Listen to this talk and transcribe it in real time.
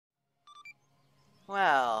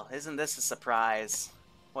Well, isn't this a surprise?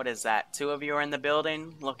 What is that? Two of you are in the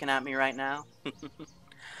building, looking at me right now?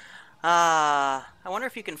 I wonder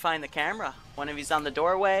if you can find the camera. One of you's on the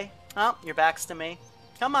doorway. Oh, your back's to me.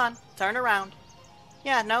 Come on, turn around.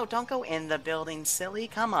 Yeah, no, don't go in the building, silly.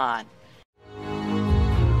 Come on.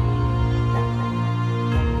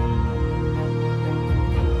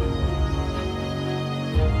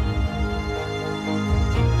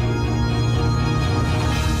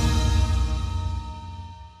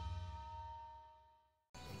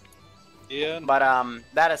 Yeah. But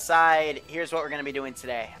that aside, here's what we're gonna be doing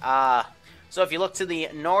today. So if you look to the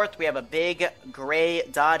north, we have a big gray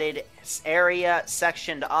dotted area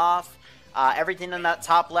sectioned off. Everything in that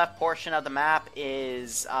top left portion of the map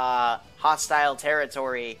is hostile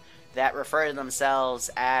territory that refer to themselves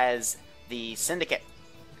as the Syndicate.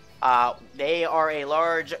 They are a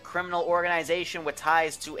large criminal organization with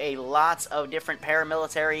ties to a lot of different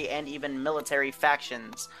paramilitary and even military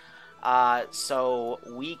factions. So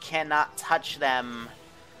we cannot touch them,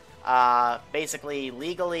 basically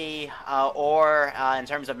legally, or in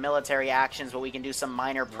terms of military actions, but we can do some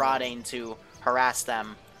minor prodding to harass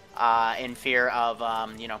them, in fear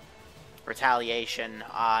of, you know, retaliation,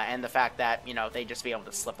 and the fact that, you know, they'd just be able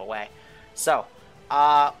to slip away. So,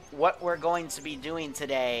 what we're going to be doing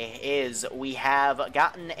today is we have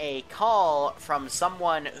gotten a call from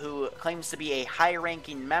someone who claims to be a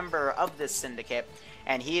high-ranking member of this syndicate,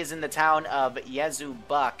 and he is in the town of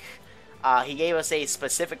Yezubuk. He gave us a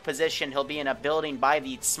specific position. He'll be in a building by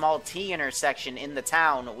the small T intersection in the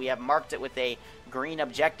town. We have marked it with a green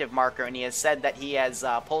objective marker, and he has said that he has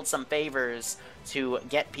pulled some favors to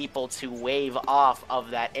get people to wave off of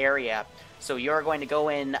that area. So you're going to go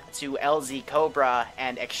in to LZ Cobra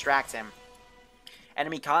and extract him.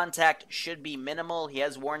 Enemy contact should be minimal. He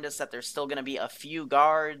has warned us that there's still going to be a few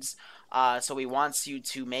guards, so he wants you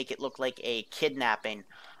to make it look like a kidnapping.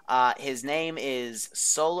 His name is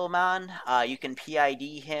Solomon. You can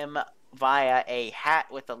PID him via a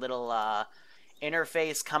hat with a little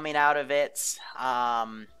interface coming out of it.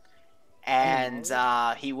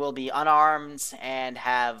 He will be unarmed and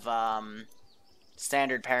have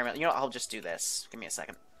standard paramilitary. You know, I'll just do this. Give me a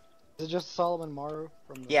second. Is it just Solomon Maru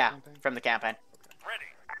from the campaign? From the campaign. Ready.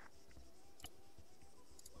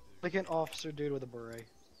 Like an officer dude with a beret.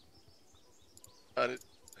 I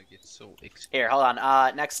get so excited. Here, hold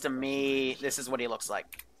on. Next to me, this is what he looks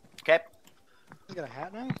like. Okay? He's got a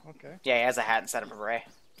hat now? Okay. Yeah, he has a hat instead of a beret.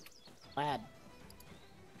 Lad.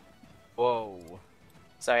 Whoa.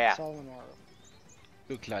 So, yeah. Solomon Maru.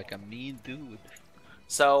 Look like a mean dude.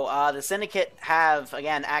 So, the Syndicate have,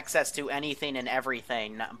 again, access to anything and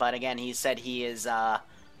everything. But, again, he said he is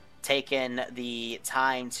taken the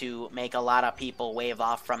time to make a lot of people wave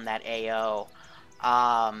off from that AO.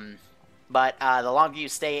 But the longer you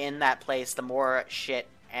stay in that place, the more shit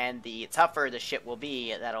and the tougher the shit will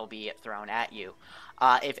be that'll be thrown at you.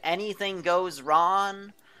 If anything goes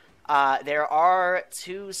wrong, there are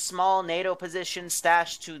two small NATO positions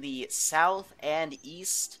stashed to the south and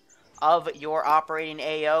east of your operating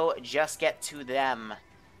AO. Just get to them.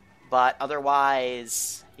 But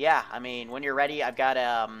otherwise, yeah, I mean, when you're ready, I've got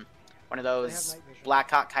one of those Black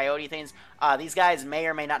Hawk Coyote things. These guys may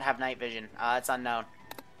or may not have night vision. It's unknown.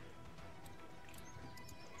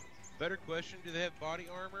 Better question, do they have body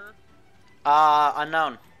armor?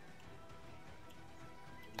 Unknown. What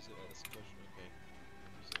is it? Oh, that's the question.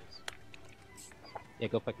 Okay. Yeah,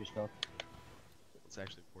 go fuck yourself. It's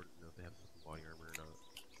actually important to know if they have body armor or not.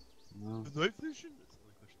 No. The night vision? That's the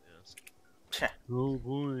only question to ask. Oh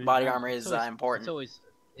boy. Body armor is important.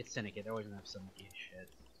 It's Syndicate. They're always gonna have some shit.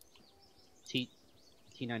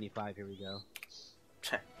 T95. Here we go.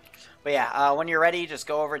 But yeah, when you're ready, just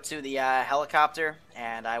go over to the helicopter,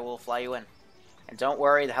 and I will fly you in. And don't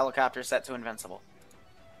worry, the helicopter's set to invincible.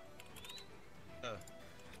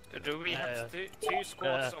 Do we have two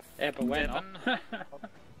squads of but when 7?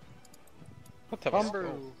 What the Bumber.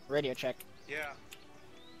 Radio check. Yeah.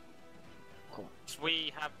 Cool. So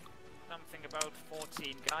we have something about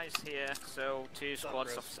 14 guys here, so 2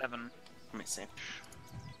 squads of 7. Let me see.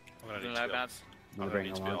 I'm gonna need like that. I'm gonna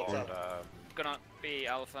bring a launcher. Gonna be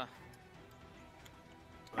Alpha.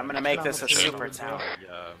 I'm gonna make this a super tower.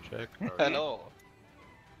 Yeah, check. Hello.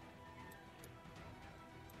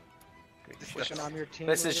 Pushing on your team.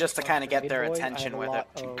 This is just to kind of get their attention with it.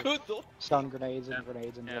 Good though. Stun grenades and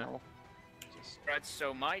grenades in general. Right,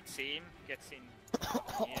 so my team gets in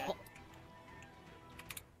here.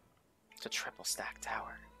 It's a triple stack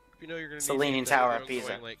tower. You know you're gonna It's the need Leaning something Tower that of you're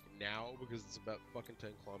Pisa. going, like now because it's about fucking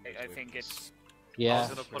 10 kilometers. I away think from us. it's... I Yeah. was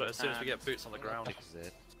gonna put it as soon as we get boots on the ground.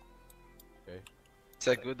 Okay. It's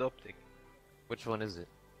a good optic. Which one is it?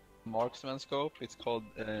 marksman scope. It's called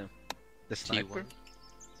the sniper.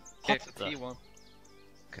 Yeah, it's a T1.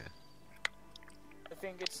 I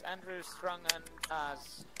think it's Andrew Strong and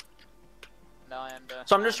Az. No, and,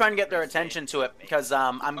 So I'm just trying to get their attention to it because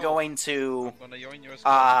I'm going to I'm gonna join your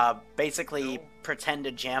squad. basically pretend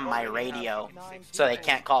to jam my radio so they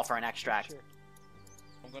can't call for an extract.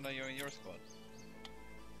 I'm gonna join your squad.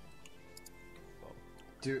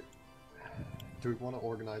 Do we want to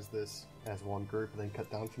organize this as one group and then cut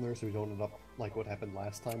down from there so we don't end up like what happened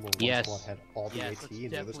last time where one squad had all the AT and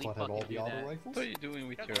the other squad had all the auto rifles? What are you doing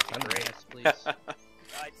with your Yes, please.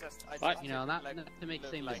 I You know, not to make the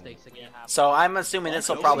same mistakes again. So I'm assuming this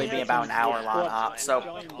will probably be about an hour long op. So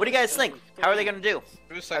what do you guys think? How are they going to do?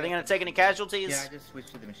 Are they going to take any casualties? Yeah, I just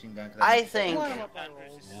switched to the machine gun. I think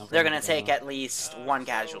they're going to take at least one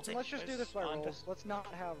casualty. Let's just do this by rolls. Let's not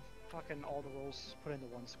have fucking all the rolls put into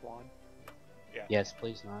one squad. Yeah. Yes,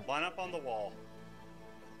 please not. Line up on the wall.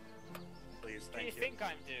 Please, What do you thank you. think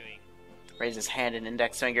I'm doing? Raise his hand and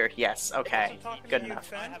index finger. Yes, okay. Good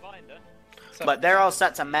enough. I have Inder. But they're all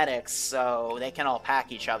set to medics, so they can all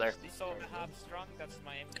pack each other. So have Strong, that's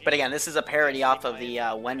my MG. But again, this is a parody off of the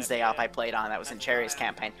Wednesday op I played on that was in Cherry's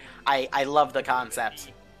campaign. I love the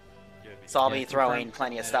concept, so I'll be throwing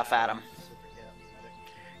plenty of stuff at them.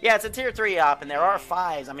 Yeah, it's a tier 3 op, and there are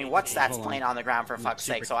 5s. I mean, what's that's playing on the ground for fuck's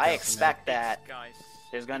sake, so I expect that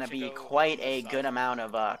there's going to be quite a good amount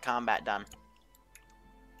of combat done.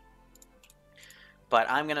 But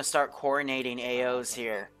I'm going to start coordinating AOs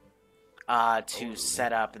here to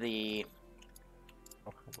set up the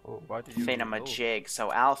Phantom-a-jig.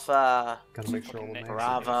 So Alpha, Gotta make sure all the names are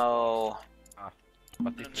Bravo,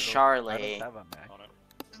 Charlie.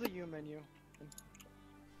 This is the U menu.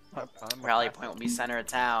 Rally point will be center of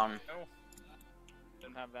town.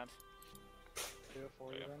 Don't have that. Do it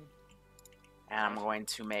for you then. And I'm going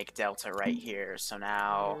to make Delta right here. So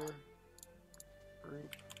now...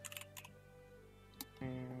 Group.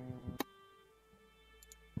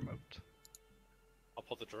 I'll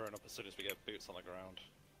put the drone up as soon as we get boots on the ground,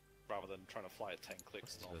 rather than trying to fly at 10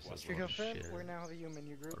 clicks northwest. If you go fit, we now have a U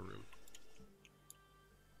menu group.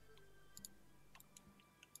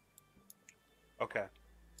 Okay.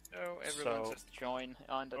 Oh, everyone So, just join.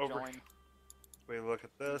 Under join. We look at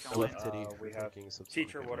this. We have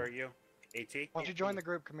teacher. What are you? AT. Why don't you join the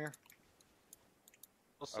group? Come here.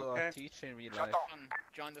 Also, Okay. teach in real life.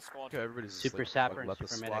 Join the squad. Super Sapper and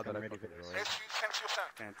Super Medic, I'm ready for this.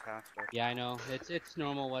 Fantastic. Yeah, I know. It's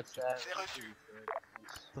normal. What's that?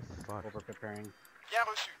 Over preparing.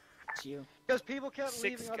 Because people kept 6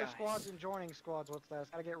 leaving other guys. squads and joining squads. What's that?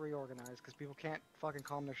 It's gotta get reorganized because people can't fucking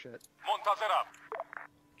calm their shit.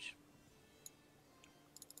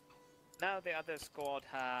 Now the other squad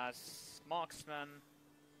has Marksman,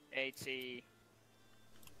 AT,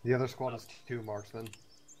 The other squad is 2 marksmen.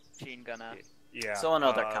 Machine Gunner. Yeah. So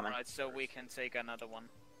another coming. Right, so we can take another one.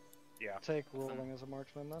 Yeah. Take rolling as a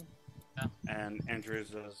marksman then. And Andrews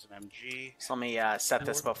is an MG. So let me set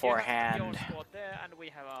this beforehand. You have your squad there, and we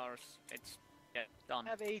have ours. It's done.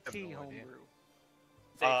 Have AT homebrew.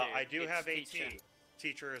 I do It's have teacher. AT.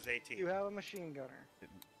 Teacher is AT. You have a machine gunner.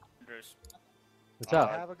 Andrews. What's You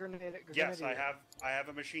up? have a grenade. Yes, I have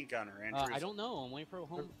a machine gunner. Andrews. I don't know. I'm waiting for a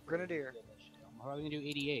home. Grenadier. I'm probably gonna do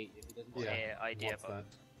 88 if he doesn't. Yeah. Yeah, idea, What's but that?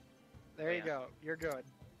 There you Yeah. go. You're good.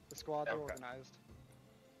 The squad's Okay. organized.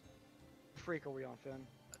 Freak are we on, Finn?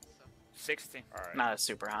 60. All right. Not a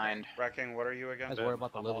super hind. Wrecking. What are you again? Guys worry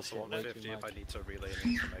about the I'm little also shit on way too 50 if I much. need to relay the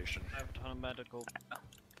information. I have a ton of medical.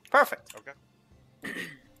 Perfect. Okay.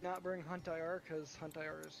 Not bring Hunt IR because Hunt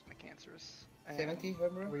IR is cancerous. And 70,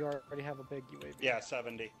 remember? we already have a big UAV. Yeah,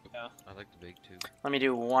 70. I like the big too. Let me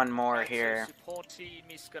do one more Right, here, So support team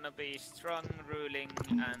is gonna be Strong, Ruling,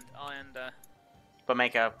 and Iron. but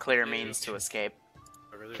make a clear means to escape.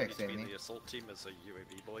 I really Check need to be saving. the assault team as a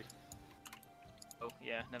UAV boy. Oh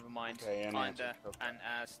yeah, never mind. Okay, and Iron Andrews, okay. and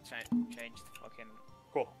as changed fucking.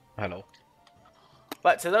 Cool. Hello.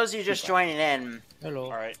 But to those of you just joining in, Hello.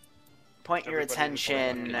 All right. point your Everybody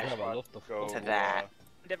attention Go, to that.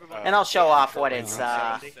 Everyone And I'll show off what it's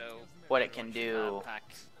so what it can do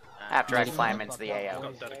packs, after I climb into the I've AO.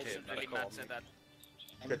 got dedicated doesn't really medical on matter me. that.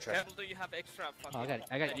 Good check. Careful, do you have extra fucking? Oh,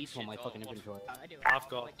 I got each shit on my or fucking what? inventory. I've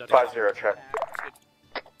got dedicated. check.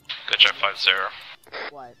 Good check 5-0.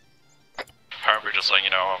 What? However, just letting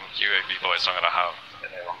you know, UAV boys, I'm gonna have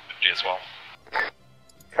MG as well.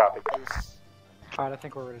 Copy. Alright, I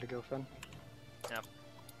think we're ready to go, Finn.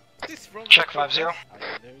 Check 5-0.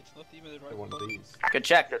 It's not even the right One of one. these. Good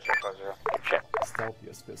check.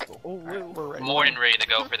 Stealthiest pistol. Oh, we're ready. More than ready to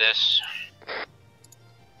go for this.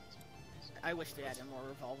 I wish they added more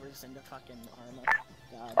revolvers into fucking Arma.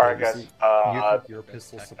 Alright, guys. Your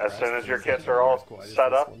pistol As soon as your kits are all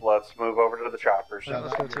set up, let's move over to the choppers.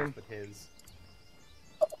 Let's go, team.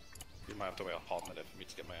 You might have to wait a hot minute for me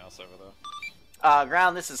to get my ass over there.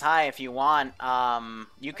 Ground, this is high if you want.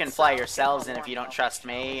 You can fly yourselves in if you don't trust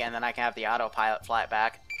me, and then I can have the autopilot fly it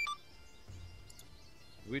back.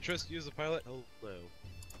 We trust you as a pilot? Hello.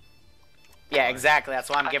 Yeah, exactly. That's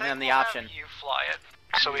why I'm giving them the option. You fly it,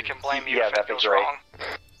 so we can blame you Yeah, if it that'd be goes great. wrong.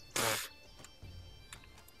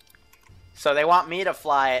 So they want me to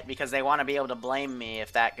fly it because they want to be able to blame me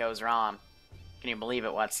if that goes wrong. Can you believe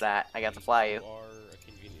it? What's that? I got to fly you. You are a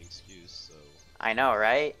convenient excuse, so... I know,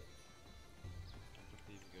 right?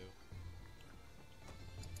 Leave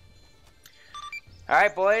go.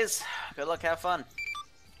 Alright, boys. Good luck, have fun.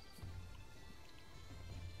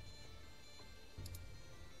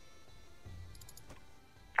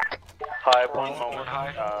 Hi, 1 moment.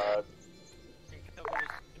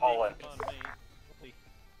 All in.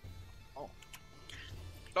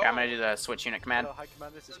 Okay, I'm gonna do the switch unit command. High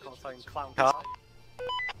command, this is called sign clown.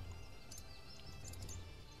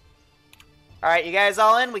 Alright, you guys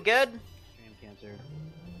all in? We good? Stream cancer.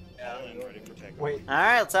 Yeah, I'm ready for takeoff. Wait.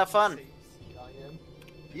 Alright, let's have fun.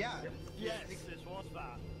 Yeah. Yes.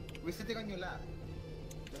 We're sitting on your lap.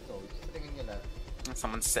 That's all. We're sitting on your lap.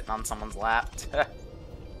 Someone's sitting on someone's lap.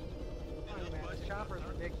 Chopper's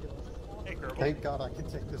ridiculous. Hey, Kerbal. Thank God I can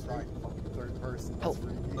take this ride in fucking third person. That's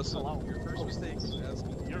really easy. Listen, your first mistake is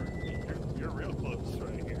asking. You're real close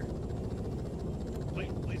right here.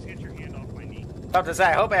 Please get your hand off my knee. About to say,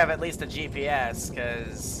 I hope I have at least a GPS,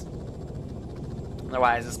 because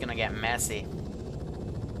otherwise it's gonna get messy.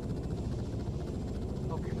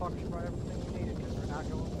 Hope you fuckers brought everything you needed, because we're not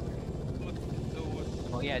going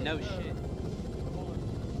there. Well, yeah, no shit.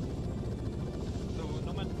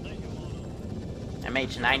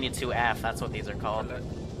 MH92F, that's what these are called.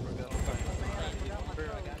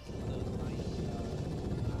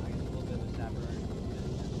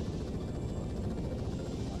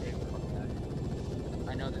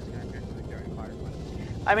 I know this guy very hard.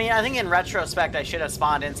 I mean, I think in retrospect I should have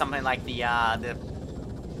spawned in something like the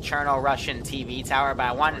Cherno-Russian TV tower, but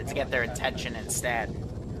I wanted to get their attention instead.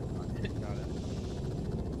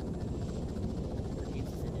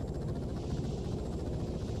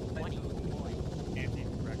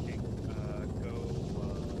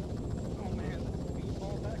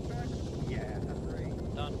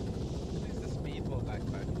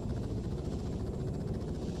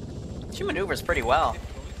 She maneuvers pretty well.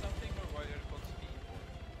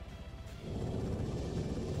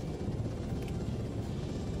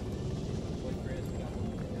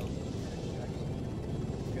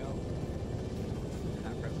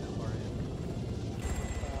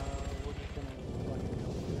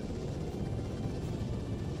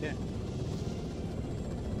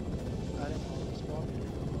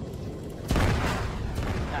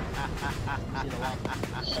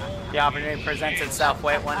 The opportunity presents itself.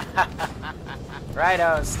 Wait one.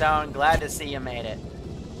 Righto, Stone. Glad to see you made it.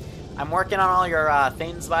 I'm working on all your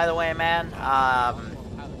things, by the way, man.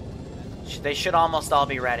 They should almost all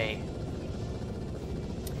be ready.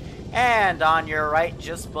 And on your right,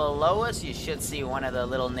 just below us, you should see one of the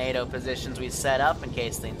little NATO positions we set up in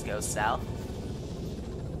case things go south.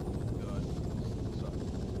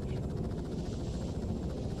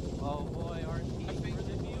 Oh boy, RT for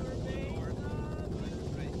the viewer base.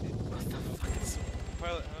 What the fuck is...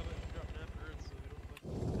 Pilot, how about you drop an Earth so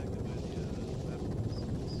we don't get detected by the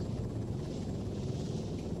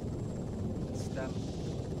It's them.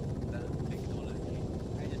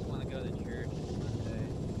 I just want to go to church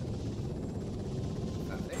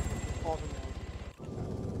Sunday. Sunday?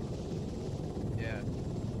 Yeah.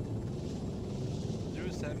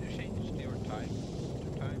 Zeus, have you changed your time?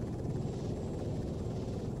 Your time?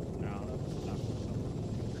 No, that's not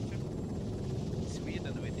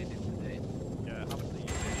Sweden, we did it today. Yeah, how about the UK?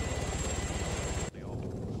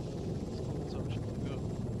 So we should go.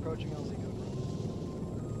 Approaching LZ go.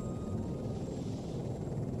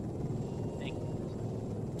 Thank you.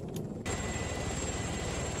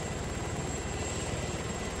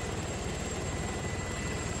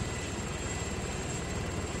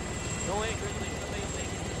 No way, Grizzly, somebody will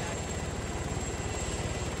make it to attack.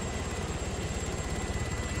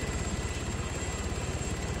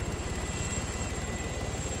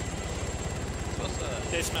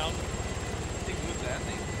 Dismount. I think good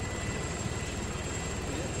landing.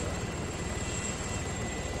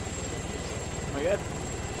 Am I good?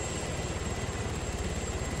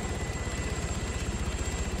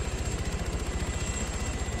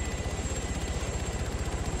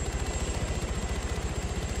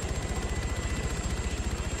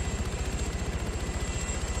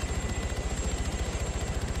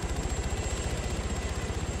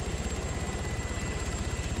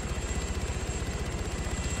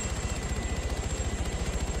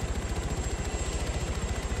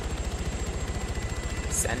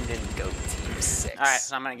 Send in Goat Team 6. Alright,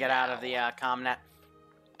 so I'm gonna get out of the comnet.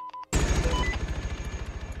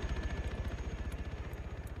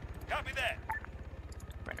 Copy that.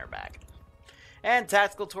 Bring her back. And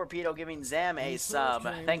Tactical Torpedo giving Zam a sub.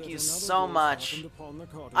 Thank you so much.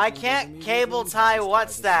 I can't cable tie.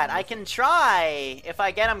 What's that? I can try if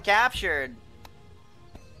I get him captured.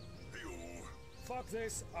 Fuck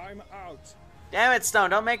this, I'm out. Damn it,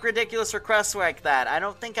 Stone. Don't make ridiculous requests like that. I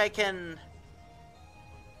don't think I can...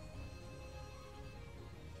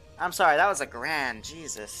 I'm sorry, that was a grand.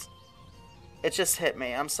 Jesus. It just hit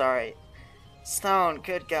me. I'm sorry. Stone,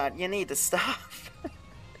 good God. You need to stop.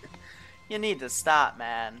 You need to stop,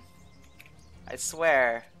 man. I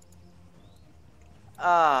swear.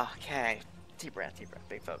 Okay. Deep breath,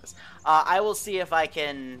 big focus. I will see if I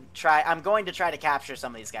can try. I'm going to try to capture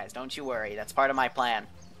some of these guys. Don't you worry. That's part of my plan.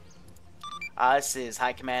 This is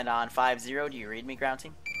High Command on 5-0. Do you read me, ground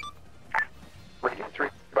team? Reading 3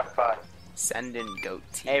 by 5. Send in Goat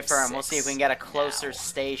Team A firm. 6. We'll see if we can get a closer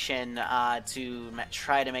station to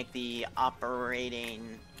try to make the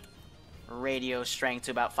operating radio strength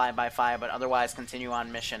to about 5x5, but otherwise continue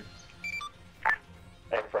on mission.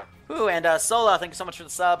 Ooh, and Sola, thank you so much for the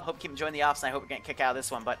sub. Hope you keep enjoying the ops, and I hope we can't kick out of this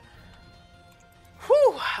one, but...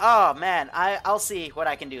 Whew! Oh, man. I'll see what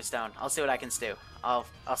I can do, Stone. I'll see what I can do. I'll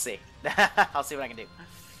see. I'll see what I can do.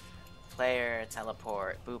 Player,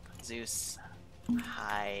 teleport, boop, Zeus,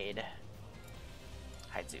 hide.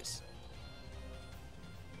 Hide Zeus.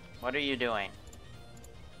 What are you doing?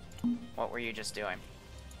 What were you just doing?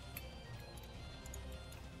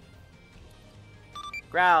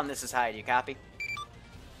 Ground, this is Hide. You copy?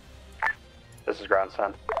 This is ground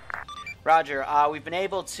send. Roger. We've been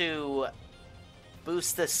able to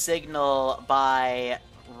boost the signal by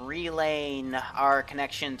relaying our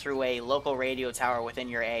connection through a local radio tower within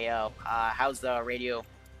your AO. How's the radio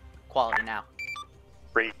quality now?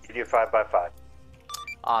 Radio 5 by 5.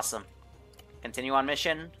 Awesome. Continue on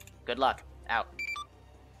mission. Good luck. Out.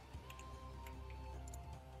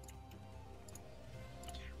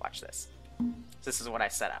 Watch this. This is what I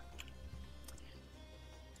set up.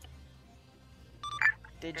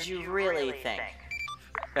 Did you really think?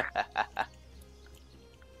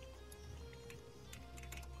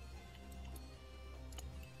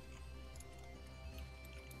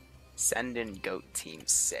 Send in Goat Team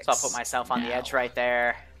 6. So I'll put myself on the edge right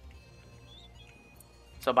there.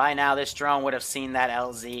 So by now, this drone would have seen that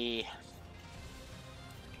LZ.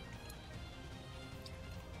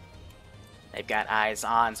 They've got eyes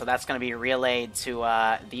on, so that's going to be relayed to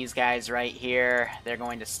these guys right here. They're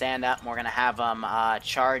going to stand up, and we're going to have them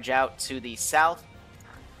charge out to the south.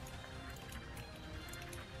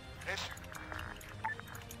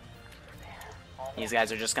 These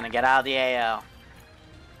guys are just going to get out of the AO.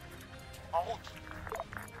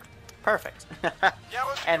 Perfect.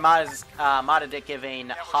 And Modadic giving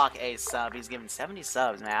Hawk a sub. He's giving 70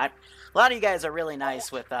 subs, man. A lot of you guys are really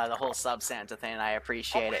nice with the whole sub Santa thing, and I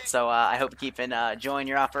appreciate it. So I hope you keep enjoying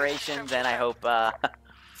your operations, and I hope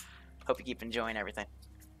hope you keep enjoying everything.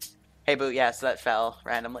 Hey, Boot. Yeah, so that fell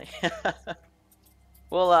randomly.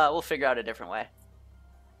 We'll figure out a different way.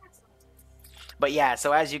 But yeah,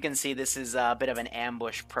 so as you can see, this is a bit of an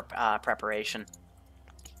ambush preparation.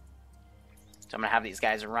 So I'm going to have these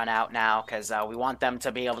guys run out now, because we want them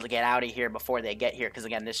to be able to get out of here before they get here, because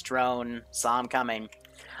again, this drone saw them coming.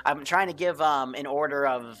 I'm trying to give an order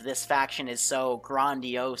of this faction is so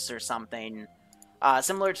grandiose or something.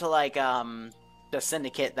 Similar to like the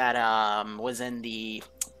syndicate that was in the...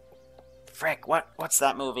 Frick, what's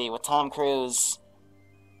that movie with Tom Cruise?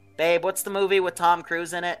 Babe, what's the movie with Tom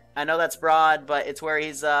Cruise in it? I know that's broad, but it's where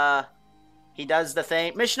he's he does the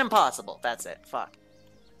thing. Mission Impossible, that's it. Fuck.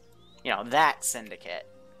 You know, that syndicate.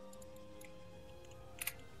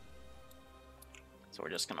 So we're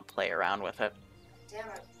just gonna play around with it. Damn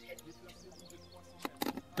it.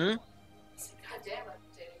 Hmm? God damn it.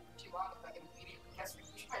 Too long if I can immediately guess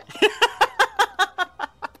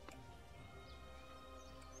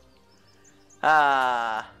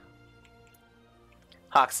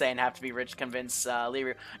Hawk saying have to be rich to convince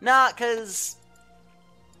Liru. Nah, cause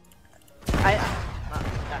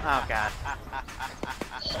oh god.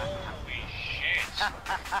 Holy shit.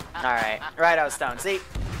 Alright. Right out, Stone. See,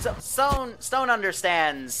 so Stone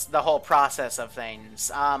understands the whole process of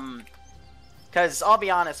things. Because I'll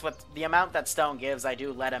be honest, with the amount that Stone gives, I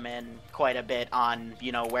do let him in quite a bit on,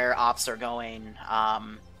 you know, where ops are going.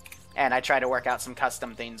 And I try to work out some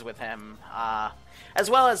custom things with him. As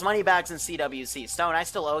well as moneybags and CWC. Stone, I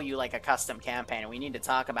still owe you like a custom campaign, and we need to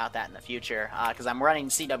talk about that in the future. Because I'm running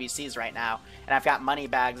CWCs right now, and I've got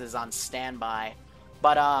moneybags is on standby.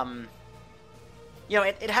 But, You know,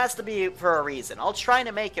 it has to be for a reason. I'll try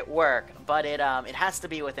to make it work, but it has to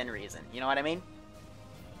be within reason. You know what I mean?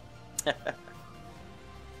 So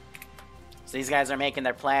these guys are making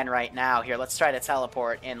their plan right now. Here, let's try to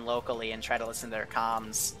teleport in locally and try to listen to their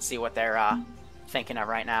comms, see what they're thinking of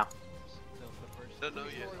right now. Don't know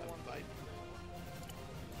yet.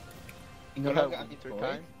 You know how winter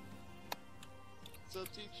time? So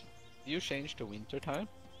teach. You change to winter time?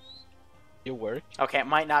 You work? Okay, it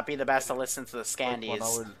might not be the best to listen to the Like 1 Scandies.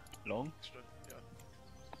 hour long?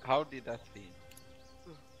 How did that feel?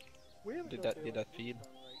 Did that feel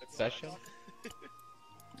special?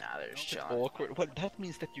 Nah, they're just chilling. Awkward. Well, that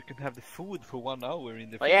means that you can have the food for 1 hour in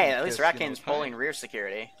the. Well, yeah, at least Rakin's pulling rear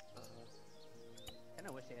security. I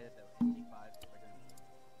wish they had it though. 55.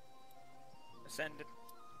 Send it.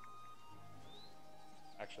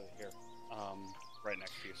 Actually, here, right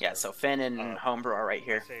next to you. Yeah, so Finn and Homebrew are right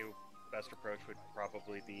here. I'd say best approach would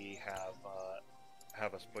probably be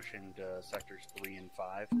have us push into sectors 3 and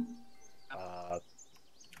 5.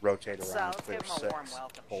 Rotate around, So, let's clear give 'em a 6, warm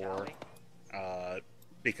welcome, 4.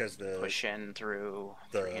 Because the push in through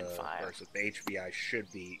 3 and 5. The HVI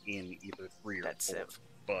should be in either 3 or 4. Civ.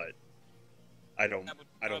 But I don't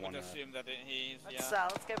want to assume that he's.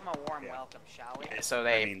 Let's give him a warm welcome, shall we? So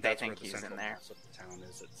they think he's in there. The town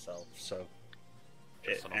is itself. So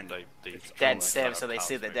dead Civ, so they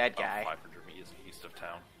see the dead guy. 500 meters east of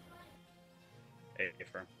town. Hey,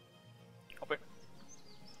 firm. Copy.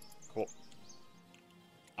 Cool.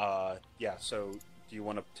 Yeah. So, do you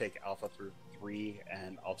want to take Alpha through 3,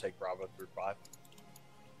 and I'll take Bravo through 5?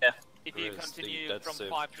 Yeah. If you continue from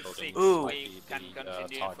 5 to 6, Ooh. we can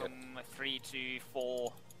continue from 3 to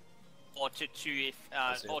 4, or to 2 if,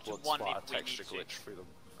 or to 1 if we need to.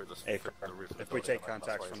 Hey, if we take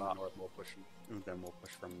contacts from the north, we'll push. Then we'll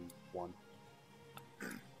push from 1.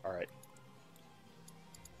 All right.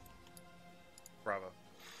 Bravo.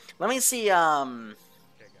 Let me see. Alright,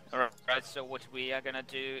 so what we are gonna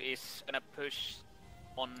do is gonna push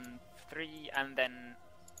on 3 and then.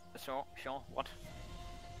 Sure, what?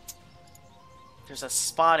 There's a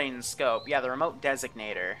spotting scope. Yeah, the remote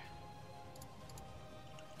designator.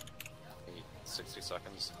 60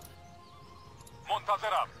 seconds.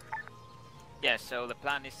 Yeah, so the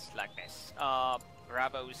plan is like this.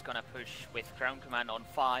 Bravo is gonna push with ground command on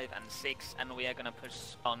 5 and 6, and we are gonna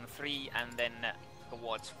push on 3 and then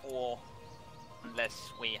towards 4,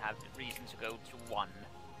 unless we have reason to go to 1.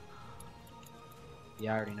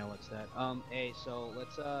 Yeah, I already know what's that. Hey, so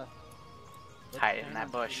let's hide it in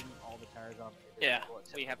that bush. All the tires off. Yeah,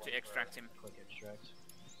 we have to extract him. Quick extract.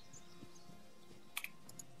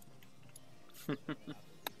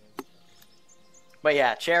 But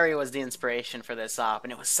yeah, Cherry was the inspiration for this op,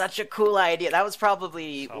 and it was such a cool idea. That was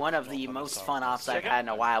probably one of the most fun ops I've had in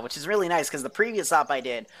a while, which is really nice, because the previous op I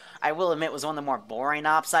did, I will admit, was one of the more boring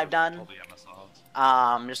ops I've done.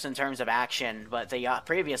 Just in terms of action, but the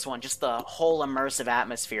previous one, just the whole immersive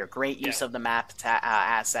atmosphere, great use of the map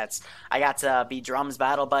assets. I got to be Drum's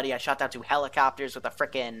battle buddy. I shot down 2 helicopters with a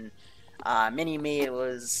frickin' mini-me. It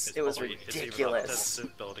was ridiculous. It's either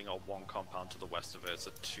a building or 1 compound to the west of it. It's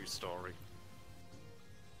a 2-story.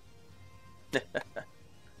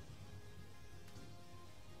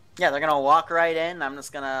 Yeah, they're gonna walk right in. I'm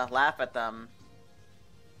just gonna laugh at them.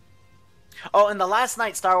 Oh, and the last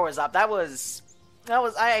night Star Wars op, that was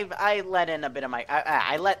I let in a bit of my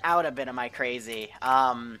I let out a bit of my crazy.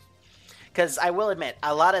 Because I will admit,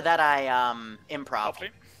 a lot of that I improv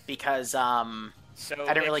because I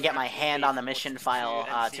didn't really get my hand on the mission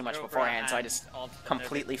file too much beforehand, so I just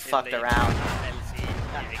completely fucked around.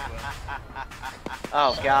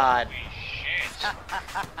 Oh god.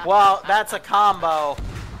 Well, that's a combo.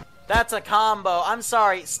 That's a combo. I'm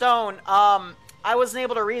sorry, Stone. I wasn't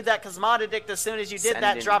able to read that because Mod Addict, as soon as you did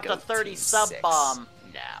that, dropped a 30 sub bomb.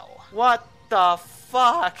 Now. What the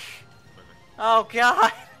fuck? Oh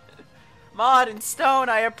god. Mod and Stone,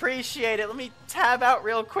 I appreciate it. Let me tab out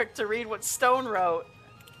real quick to read what Stone wrote.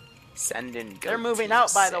 Send in They're moving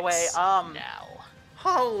out, by the way. Now.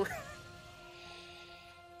 Oh.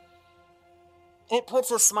 It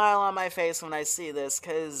puts a smile on my face when I see this,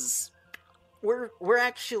 because we're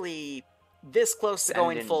actually this close to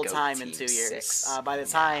going full-time in 2 years, by the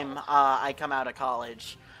time I come out of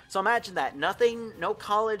college. So imagine that. Nothing, no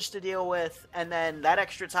college to deal with, and then that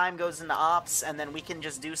extra time goes into ops, and then we can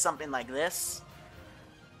just do something like this.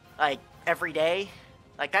 Like, every day.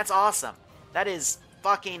 Like, that's awesome. That is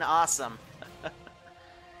fucking awesome.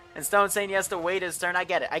 And Stone saying he has to wait his turn. I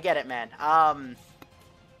get it, man.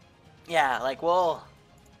 Yeah, like,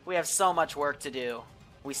 we have so much work to do.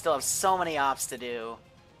 We still have so many ops to do.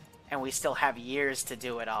 And we still have years to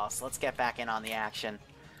do it all. So let's get back in on the action.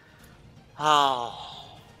 Oh.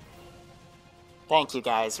 Thank you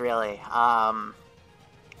guys, really.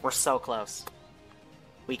 We're so close.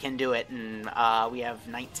 We can do it, and we have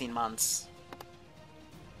 19 months.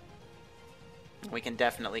 We can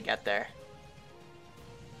definitely get there.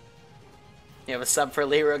 You have a sub for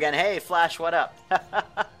Liru again. Hey, Flash, what up?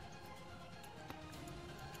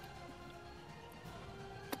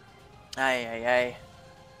 Ay.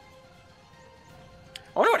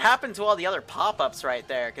 I wonder what happened to all the other pop-ups right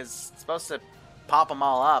there, because it's supposed to pop them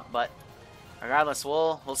all up, but regardless,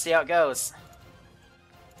 we'll see how it goes.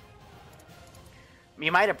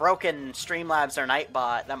 You might have broken Streamlabs or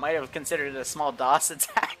Nightbot. That might have considered it a small DOS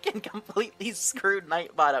attack and completely screwed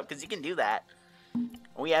Nightbot up, because you can do that.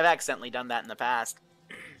 We have accidentally done that in the past.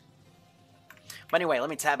 But anyway, let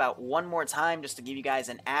me tab out one more time just to give you guys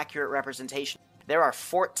an accurate representation. There are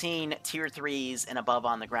 14 tier 3s and above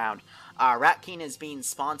on the ground. Rat King is being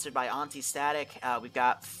sponsored by Anti-Static. We've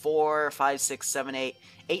got 4, 5, 6, 7,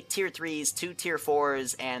 8 tier 3s, 2 tier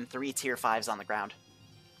 4s, and 3 tier 5s on the ground.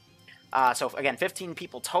 So again, 15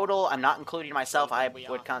 people total. I'm not including myself. I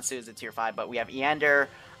would constitute as a tier 5, but we have Eander,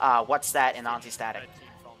 What's That, and Anti-Static.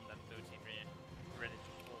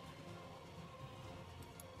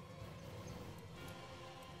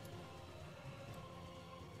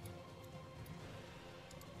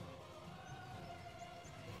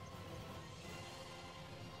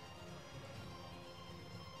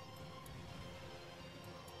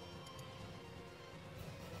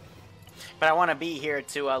 But I want to be here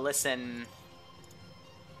to listen.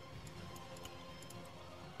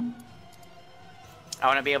 I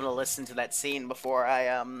want to be able to listen to that scene before I,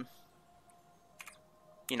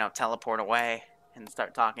 you know, teleport away and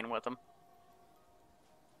start talking with them.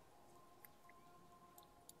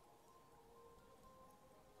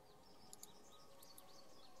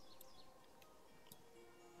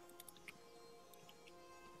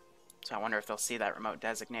 So I wonder if they'll see that remote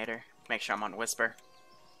designator. Make sure I'm on Whisper.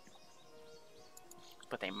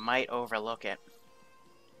 But they might overlook it.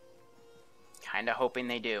 Kinda hoping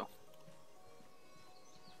they do.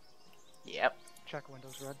 Yep. Check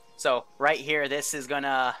Windows red. So, right here, this is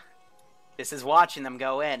watching them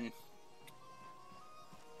go in.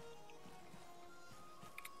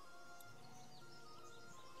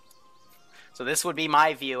 So this would be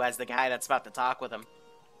my view as the guy that's about to talk with him.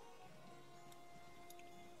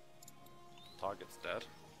 Target's dead.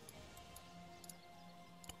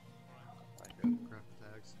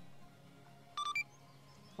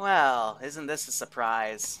 Well, isn't this a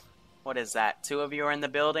surprise? What is that? 2 of you are in the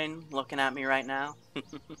building looking at me right now?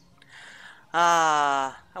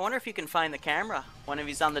 I wonder if you can find the camera. One of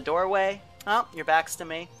you's on the doorway. Oh, your back's to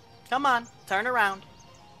me. Come on, turn around.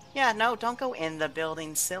 Yeah, no, don't go in the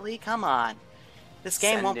building, silly. Come on. This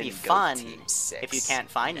game won't be fun if you can't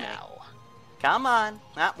find me. Come on.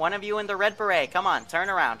 Ah, one of you in the red beret. Come on, turn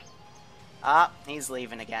around. Ah, he's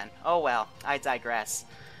leaving again. Oh well, I digress.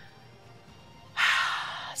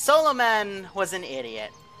 Solomon was an idiot,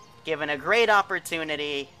 given a great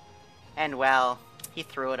opportunity, and well, he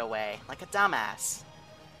threw it away like a dumbass.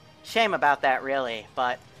 Shame about that, really,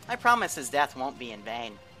 but I promise his death won't be in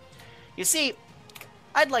vain. You see,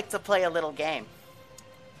 I'd like to play a little game.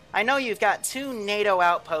 I know you've got 2 NATO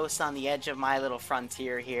outposts on the edge of my little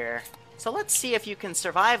frontier here, so let's see if you can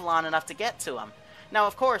survive long enough to get to them. Now,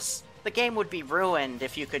 of course, the game would be ruined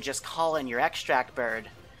if you could just call in your extract bird.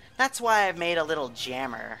 That's why I've made a little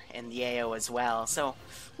jammer in the AO as well, so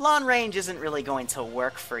long range isn't really going to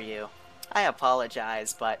work for you. I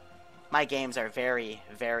apologize, but my games are very,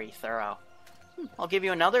 very thorough. I'll give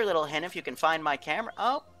you another little hint if you can find my camera.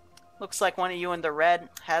 Oh, looks like one of you in the red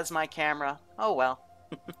has my camera. Oh well.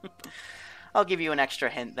 I'll give you an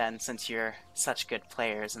extra hint then, since you're such good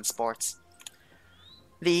players in sports.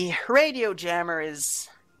 The radio jammer is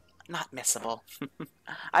not missable.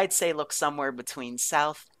 I'd say look somewhere between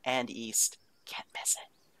south and east. Can't miss it.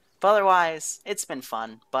 But otherwise, it's been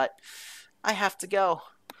fun, but I have to go.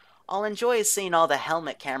 I'll enjoy seeing all the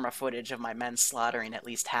helmet camera footage of my men slaughtering at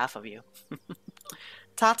least half of you.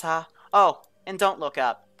 Ta-ta. Oh, and don't look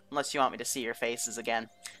up, unless you want me to see your faces again.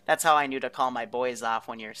 That's how I knew to call my boys off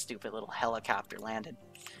when your stupid little helicopter landed.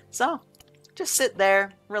 So, just sit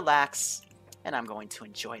there, relax, and I'm going to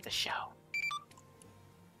enjoy the show.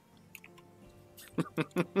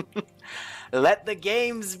 Let the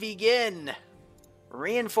games begin!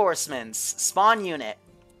 Reinforcements, spawn unit.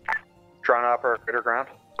 Drone operator ground.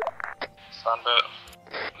 Sunbit.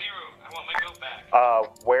 Liru, I want my goat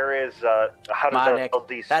back. Where is, how does Modic, the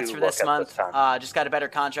LD2 that's for look this at month. this time? Just got a better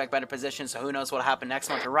contract, better position, so who knows what'll happen next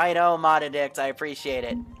month. Righto, Modadict, I appreciate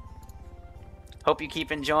it. Hope you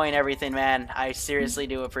keep enjoying everything, man. I seriously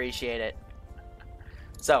do appreciate it.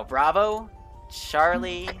 So, Bravo,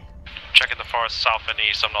 Charlie... Checking the forest south and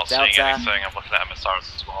east, I'm not Delta. seeing anything. I'm looking at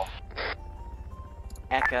MSRs as well.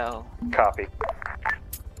 Echo. Copy.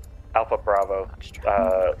 Alpha Bravo.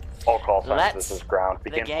 All call signs, this is ground.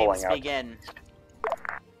 Begin pulling out. Begin.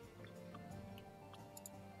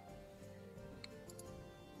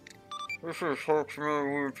 This is Fox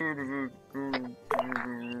Pull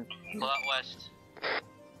out west.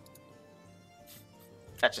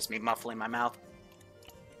 That's just me muffling my mouth.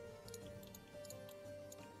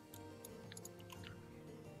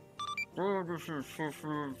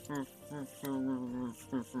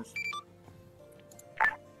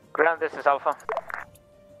 Ground, this is Alpha.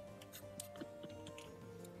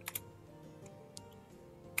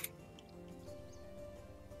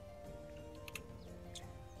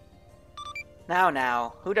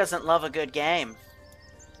 Now, who doesn't love a good game?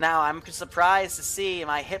 Now, I'm surprised to see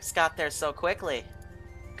my hips got there so quickly.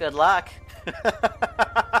 Good luck. We're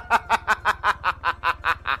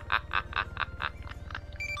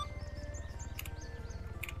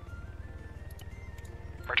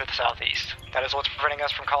to the southeast. That is what's preventing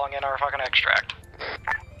us from calling in our fucking extract.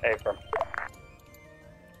 Affirm.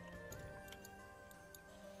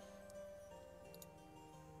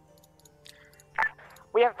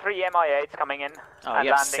 We have 3 MI8s coming in. Oh, and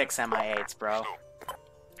you have landing. 6 MI8s, bro.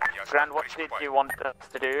 Grand, what did you want us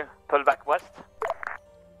to do? Pull back west?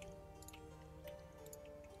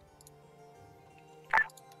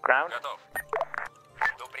 Ground?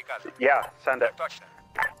 Yeah, send it.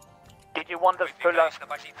 Did you want us to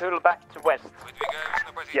pull back to west?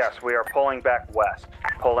 Yes, we are pulling back west.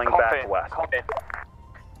 Pulling back west. Copy.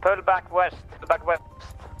 Pull back west. Pull back west.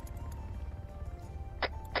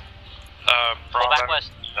 Bravo. back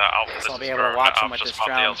west. Alpha, this I'll be is able to Ground. watch him I've with just this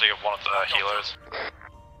found the drone. LZ of one of the healers.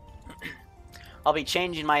 I'll be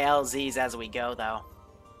changing my LZs as we go, though.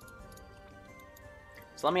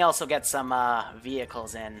 So let me also get some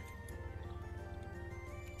vehicles in.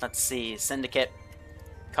 Let's see, Syndicate,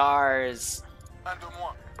 cars.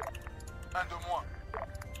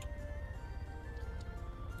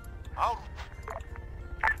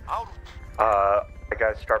 The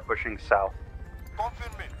guys start pushing south.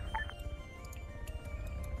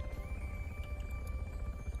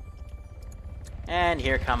 And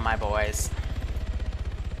here come my boys.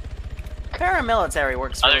 Paramilitary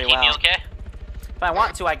works really well. okay? If I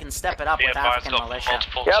want to, I can step it up Be with advised, African got militia.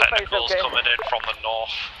 multiple Yeah, technicals okay. coming in from the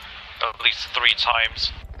north at least 3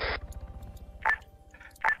 times.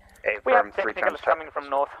 We Affirm, have 3 technicals times. coming from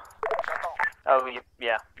north. Oh,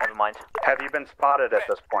 yeah, never mind. Have you been spotted at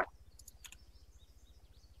this point?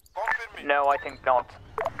 No, I think not.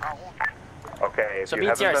 Okay, if So you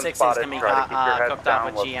haven't BTR-6s been spotted, can be try to keep your heads cooked up down.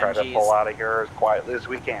 with Let's try to GMGs. pull out of here as quietly as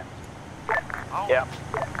we can. Yeah.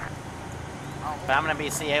 But I'm going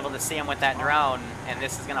to be able to see them with that drone, and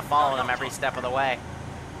this is going to follow them every step of the way.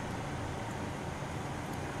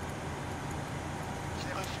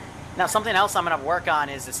 Now, something else I'm going to work on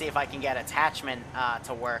is to see if I can get attachment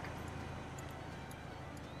to work.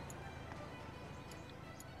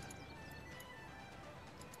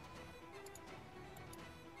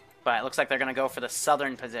 But it looks like they're going to go for the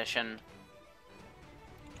southern position.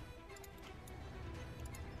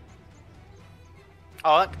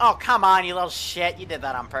 Oh, come on, you little shit. You did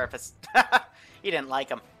that on purpose. You didn't like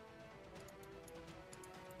him.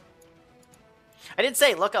 I did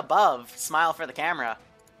say look above. Smile for the camera.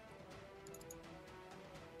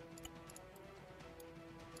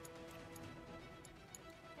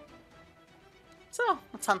 So,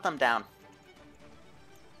 let's hunt them down.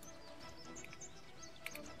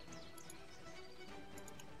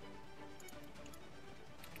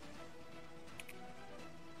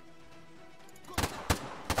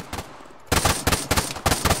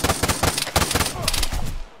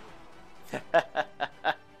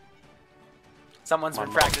 Someone's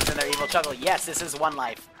been practicing their evil chuckle. Yes, this is one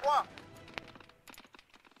life.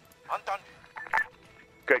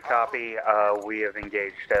 Good copy. We have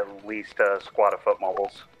engaged at least a squad of foot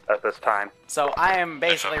mobiles at this time. So I am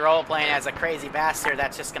basically role-playing as a crazy bastard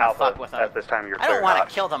that's just gonna Alpha, fuck with them. at this time you're I don't clear want hot.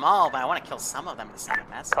 to kill them all, but I want to kill some of them to send a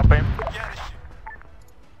message. Copy.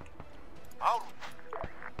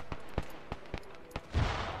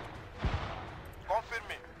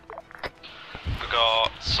 We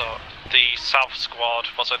got, so the south squad,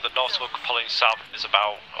 the north squad pulling south is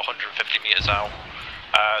about 150 meters out.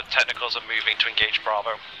 Technicals are moving to engage Bravo.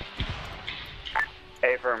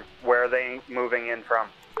 Affirm, where are they moving in from?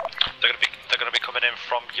 They're gonna be coming in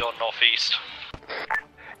from your northeast.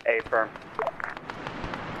 Affirm.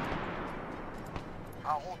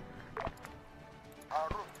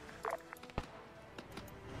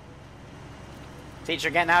 Teacher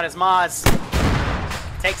getting out his mods.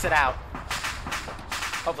 Takes it out.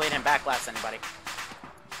 Hopefully it didn't backblast anybody.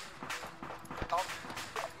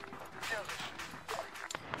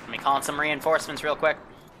 Let me call in some reinforcements real quick.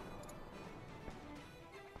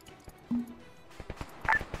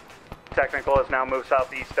 Technical has now moved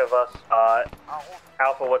southeast of us.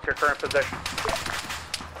 Alpha, what's your current position?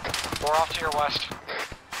 We're off to your west.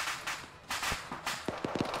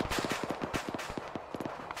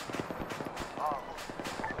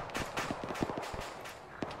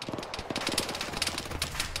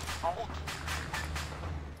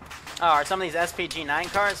 Oh, are some of these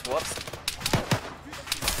SPG-9 cars? Whoops.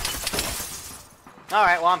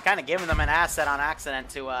 Alright, well, I'm kind of giving them an asset on accident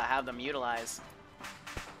to have them utilize.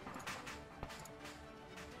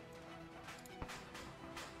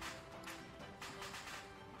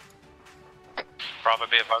 Bravo,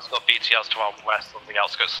 be advised, got BTRs to our west on the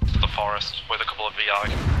outskirts of the forest with a couple of VI.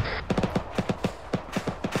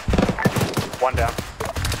 One down.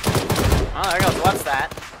 Oh, there goes what's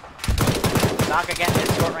that? Knock again,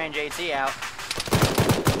 his short range AT out.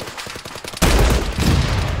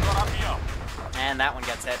 And that one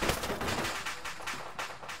gets hit.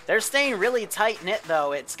 They're staying really tight-knit,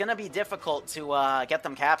 though. It's going to be difficult to get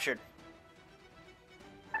them captured.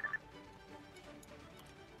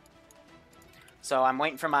 So I'm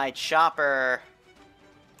waiting for my chopper.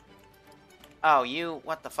 Oh, you...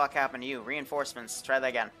 What the fuck happened to you? Reinforcements. Try that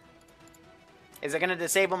again. Is it going to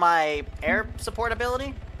disable my air support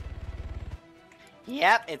ability?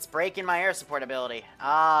 Yep, it's breaking my air support ability.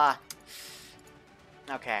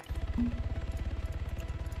 Okay.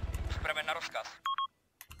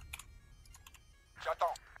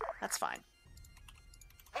 That's fine.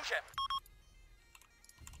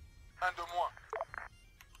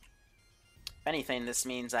 If anything, this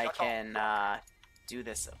means I can do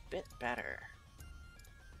this a bit better.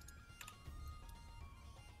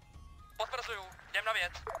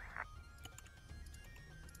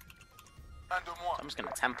 So I'm just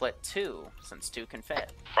gonna template 2, since 2 can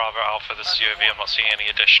fit. Bravo Alpha, this is UAV. I'm not seeing any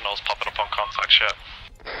additionals popping up on contacts yet.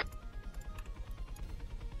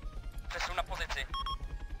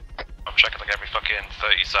 I'm checking like every fucking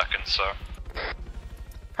 30 seconds, so...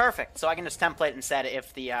 Perfect. So I can just template instead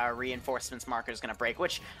if the reinforcements marker is gonna break,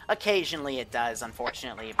 which occasionally it does,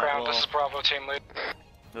 unfortunately. But Ground, this is Bravo Team Lead.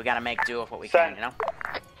 We gotta make do with what we can, you know?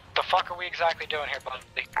 The fuck are we exactly doing here, buddy?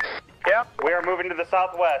 Yep, we are moving to the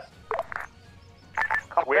southwest.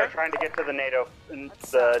 We are trying to get to the NATO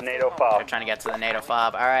fob. We're trying to get to the NATO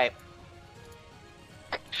fob. All right.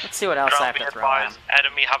 Let's see what else I have to throw in.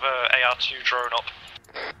 Enemy have a AR-2 drone up.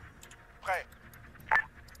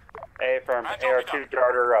 A firm, AR-2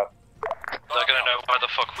 darter up. They're gonna know where the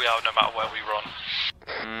fuck we are no matter where we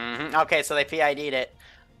run. Okay, so they PID'd it.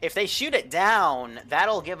 If they shoot it down,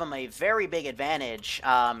 that'll give them a very big advantage,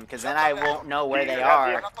 because then I won't know where they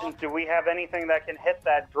are. Do we have anything that can hit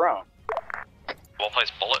that drone?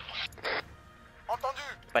 Well-placed bullet.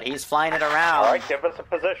 But he's flying it around. Alright, give us a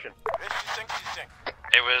position.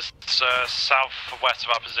 It was southwest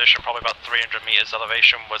of our position, probably about 300 meters.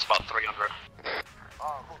 Elevation was about 300.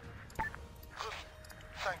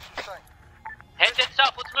 Head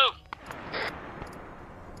south, let's move!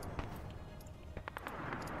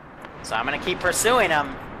 So I'm gonna keep pursuing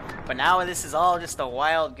him, but now this is all just a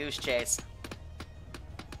wild goose chase.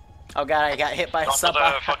 Oh god, I got hit by some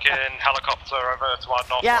fucking helicopter over to our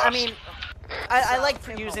northwest. Yeah, I mean, I like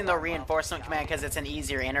using the reinforcement command because it's an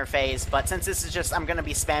easier interface, but since this is just, I'm gonna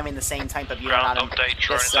be spamming the same type of unit on him. This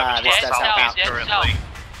does help out. Currently.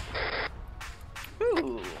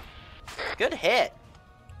 Ooh, good hit,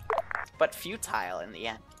 but futile in the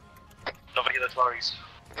end. Nobody the Tories.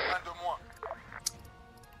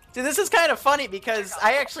 Dude, this is kind of funny because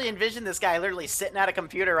I actually envision this guy literally sitting at a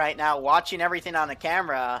computer right now, watching everything on the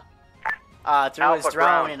camera through his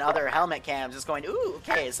drone and other helmet cams, just going, ooh,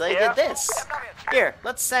 okay, so they did this. Here,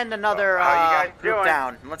 let's send another group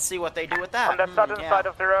down, and let's see what they do with that. On the southern side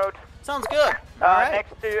of the road. Sounds good. All right.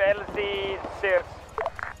 Next to LZ Zeus.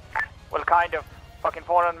 Well, kind of. Fucking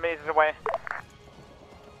 400 meters away.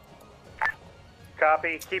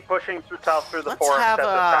 Copy. Keep pushing south through the Let's forest have at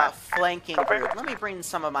this a time. flanking group. Let me bring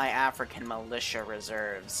some of my African militia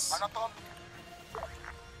reserves.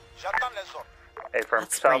 Hey, from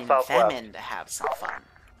Let's bring them southwest. in to have some fun.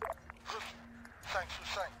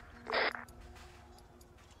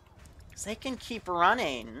 'Cause they can keep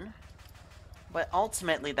running, but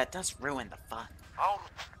ultimately that does ruin the fun.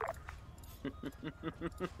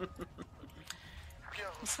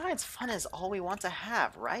 Besides, fun is all we want to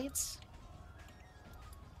have, right?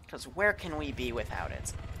 Because where can we be without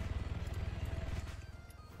it?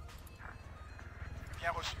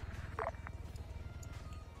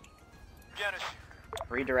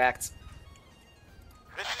 redirect.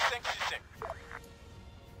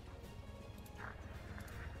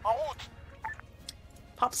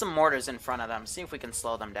 Pop some mortars in front of them, see if we can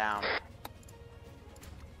slow them down.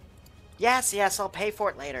 Yes, yes, I'll pay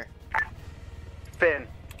for it later. Finn.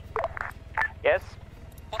 Yes?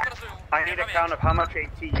 I need a count of how much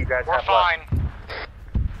AT you guys We're have fine.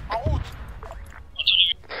 left.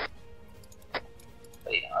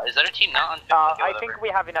 Wait, is that a team not on 50? I think we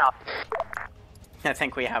have enough. I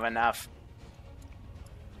think we have enough.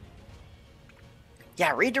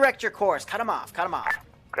 Yeah, redirect your course. Cut them off. Cut them off.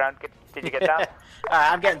 Ground, did you get that?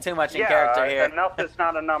 I'm getting too much in character here. Enough is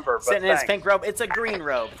not a number, but Sitting in his thanks. pink robe. It's a green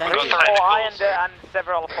robe. Thank you. And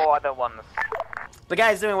several 4 other ones. The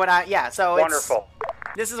guy's doing what I... Yeah, so Wonderful.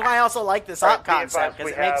 This is why I also like this Right, op concept, be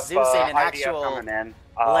because advised, it makes we Zeus have, an IDF actual coming in,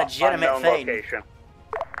 legitimate unknown thing. Location.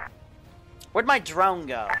 Where'd my drone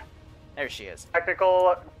go? There she is.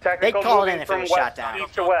 Technical They called in moving if it from was west shot down.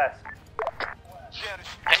 east to west.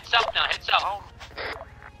 Head south now, head south.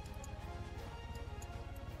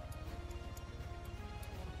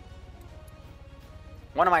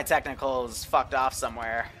 One of my technicals fucked off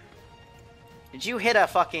somewhere. Did you hit a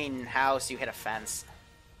fucking house? You hit a fence.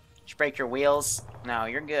 Did you break your wheels? No,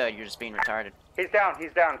 you're good. You're just being retarded. He's down,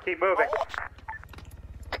 he's down. Keep moving.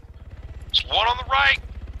 There's one on the right.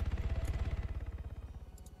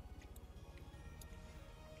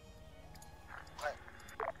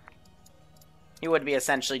 He would be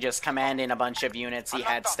essentially just commanding a bunch of units he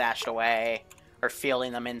had stashed away, or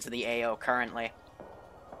fielding them into the AO currently.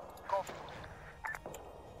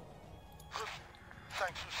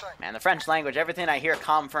 Man, the French language, everything I hear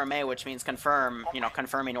confirme, which means confirm, you know,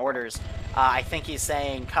 confirming orders. I think he's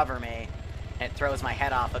saying cover me. It throws my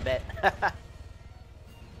head off a bit.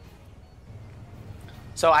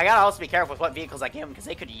 So I gotta also be careful with what vehicles I give them, because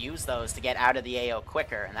they could use those to get out of the AO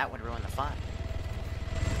quicker, and that would ruin the fun.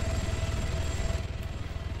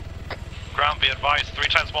 Ground, be advised, 3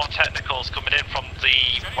 times more technicals coming in from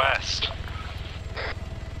the west.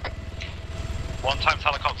 1 times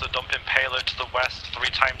helicopter dumping payload to the west, 3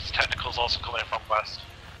 times technicals also coming in from west.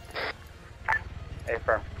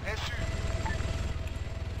 Affirm.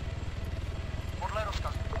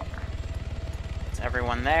 Is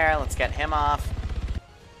everyone there? Let's get him off.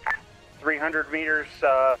 300 meters,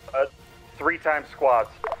 3 times squads.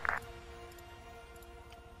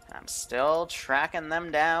 I'm still tracking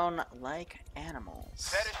them down like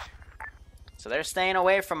animals. So they're staying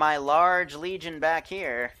away from my large legion back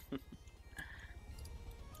here.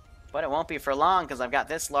 But it won't be for long, because I've got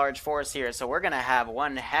this large force here, so we're going to have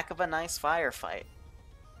one heck of a nice firefight.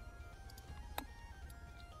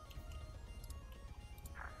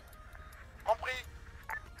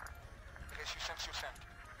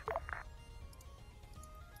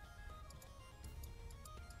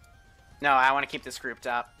 No, I want to keep this grouped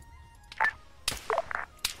up.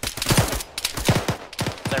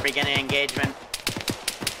 They're beginning engagement.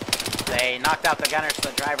 They knocked out the gunner, so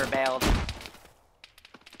the driver bailed.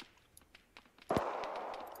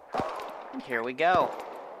 And here we go.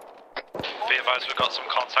 Be advised, we've got some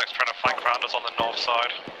contacts trying to flank around us on the north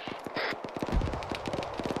side.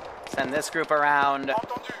 Send this group around.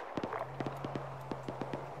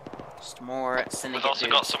 Just more syndicate We've also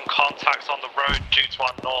dudes. got some contacts on the road due to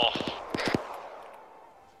our north.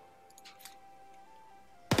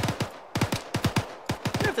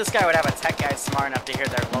 I wonder if this guy would have a tech guy smart enough to hear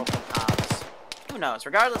their local comms. Who knows?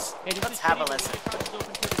 Regardless, let's have a listen.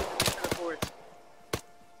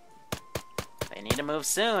 They need to move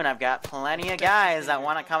soon. I've got plenty of guys that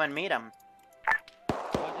want to come and meet them.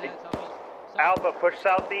 Alpha, push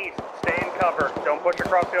southeast. Stay in cover. Don't push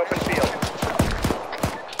across the open field.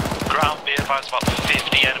 Ground, be advised, about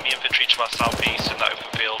 50 enemy infantry to our southeast in that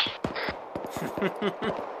open field.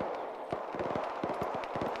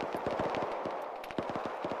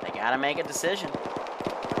 They gotta make a decision.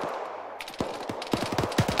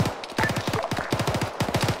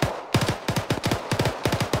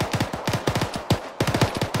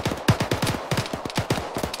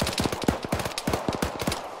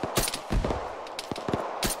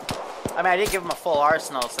 I mean, I did give them a full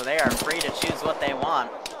arsenal, so they are free to choose what they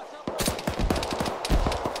want.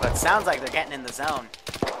 But it sounds like they're getting in the zone.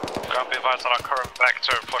 Ground, be advised, on our current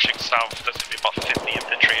vector pushing south, there's going to be about 50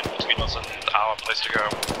 infantry in between us and our place to go.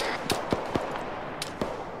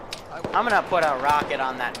 I'm gonna put a rocket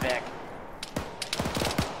on that Vic.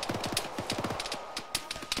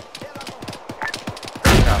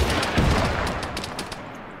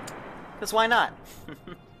 Because why not?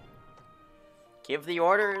 Give the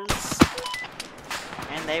orders,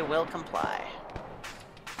 and they will comply.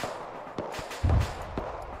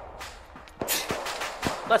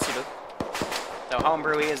 Bless you, Luke. So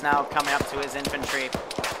Homebrew, he is now coming up to his infantry.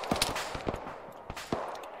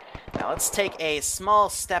 Now let's take a small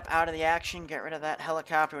step out of the action, get rid of that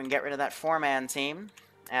helicopter, and get rid of that 4-man team.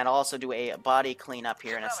 And also do a body cleanup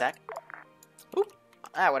here in a sec. Oop,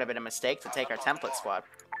 that would have been a mistake to take our template squad.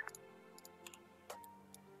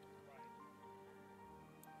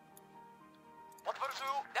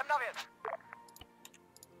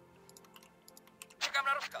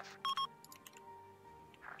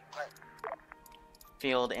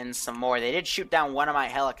 Field in some more. They did shoot down one of my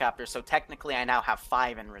helicopters, so technically I now have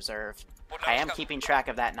 5 in reserve. I am keeping track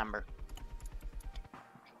of that number.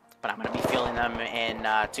 But I'm going to be fielding them in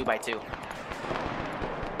 2x2.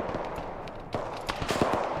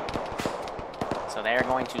 So they're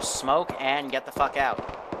going to smoke and get the fuck out.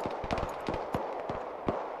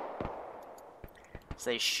 So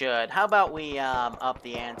they should. How about we up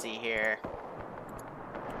the ante here?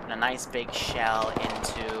 And a nice big shell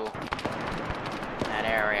into that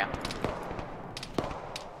area.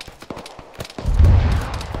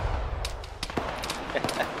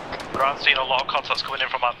 Grant, seeing a lot of contacts coming in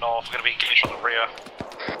from that north. We're going to be engaged on the rear.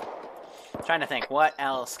 Trying to think, what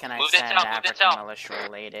else can I send African militia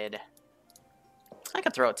related? I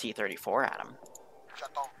could throw a T-34 at him.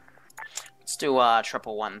 Let's do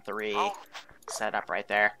 1113 set up right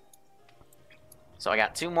there. So I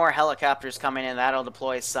got 2 more helicopters coming in. That'll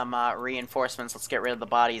deploy some reinforcements. Let's get rid of the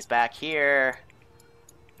bodies back here.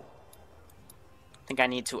 I think I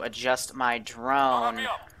need to adjust my drone.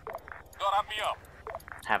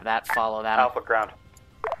 Have that follow them. Alpha ground.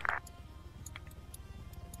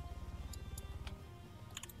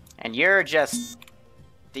 And you're just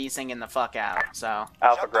desinging the fuck out, so...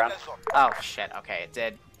 Alpha ground. Oh, shit. Okay, it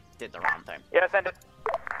did the wrong thing. Yeah, send it.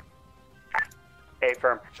 A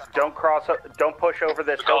firm. Don't push over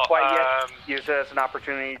this. Don't fight yet. Use it as an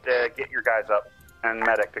opportunity to get your guys up. And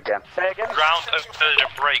medic again. Say again? Ground open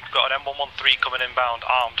a break. Got an M113 coming inbound,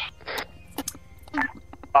 armed.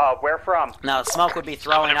 Where from? No, smoke would be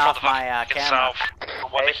throwing off my camera.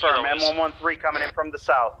 A firm. M113 coming in from the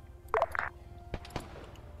south.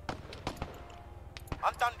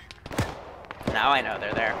 Now I know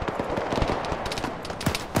they're there.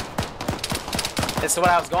 This is what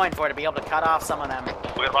I was going for, to be able to cut off some of them.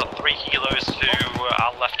 We're about 3 kilos to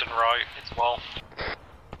our left and right as well.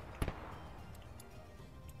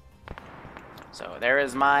 So there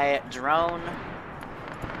is my drone.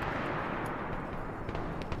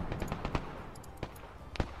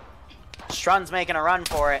 Strun's making a run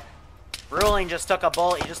for it. Ruling just took a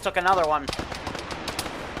bullet. He just took another one.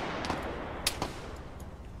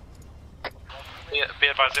 Be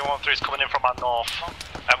advised, M113 is coming in from our north.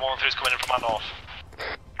 M113 is coming in from our north.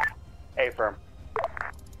 A firm.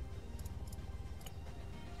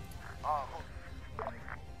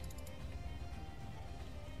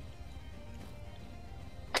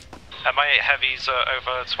 MI8 heavies are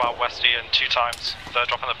over to our westy and 2 times. They're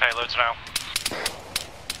dropping the payloads now.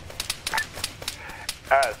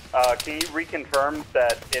 Can you reconfirm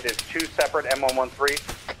that it is 2 separate M113?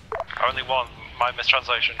 Only one. My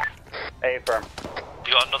mistranslation. A firm.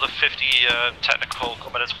 You got another 50 technical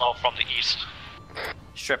coming as well from the east.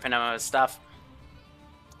 Stripping him of his stuff.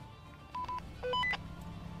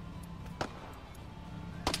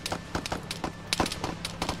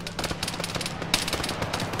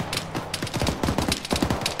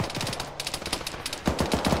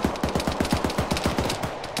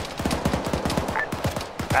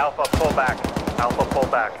 Alpha, pull back. Alpha, pull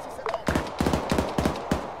back.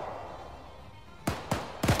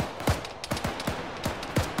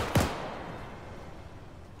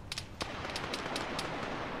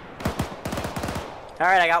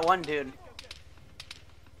 Alright, I got one dude.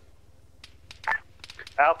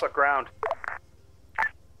 Alpha, ground.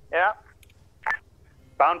 Yeah.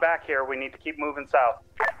 Bound back here. We need to keep moving south.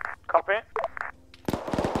 Copy.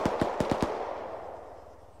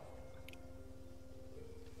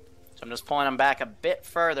 So I'm just pulling him back a bit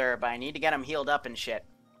further, but I need to get him healed up and shit.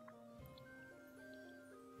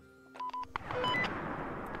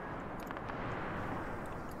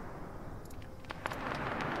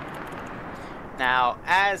 Now,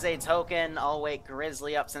 as a token, I'll wake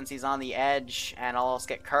Grizzly up since he's on the edge, and I'll also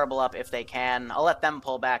get Kerbal up if they can. I'll let them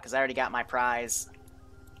pull back, because I already got my prize.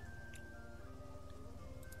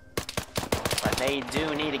 But they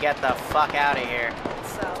do need to get the fuck out of here.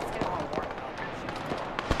 Let's get on warm up.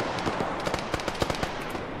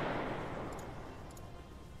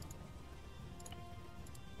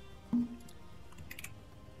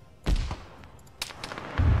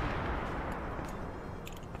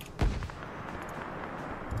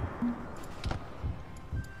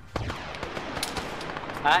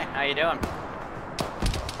 Hi, how you doing?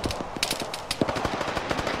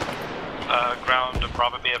 Ground and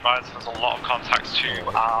Bravo, be advised there's a lot of contacts to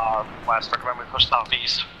west. Recommend we push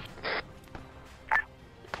southeast.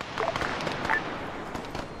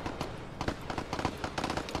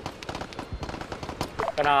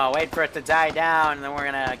 Gonna wait for it to die down, and then we're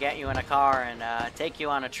gonna get you in a car and take you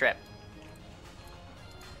on a trip.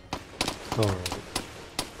 Alright.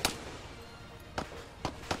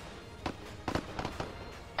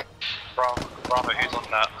 Bravo, who's on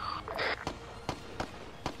that?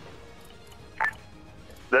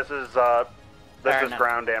 This is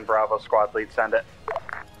Ground and Bravo squad lead. Send it.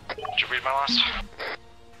 Did you read my last?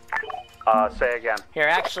 Say again. Here,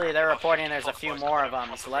 actually, they're reporting there's a few more of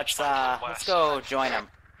them, so let's go join them.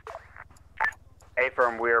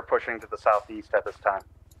 A-firm, we are pushing to the southeast at this time.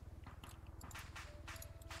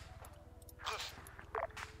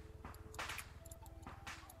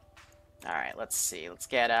 Alright, let's see. Let's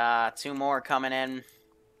get 2 more coming in.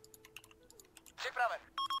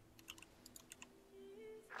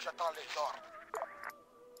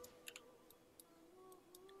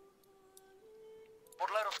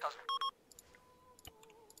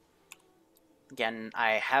 Again,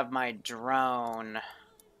 I have my drone.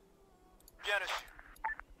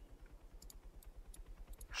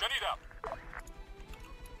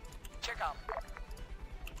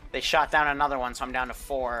 They shot down another one, so I'm down to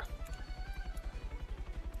 4.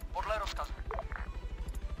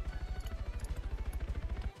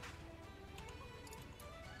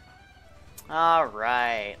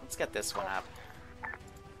 Alright, let's get this one up.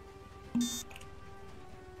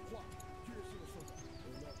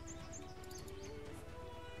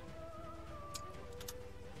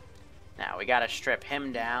 Now, we gotta strip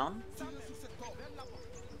him down.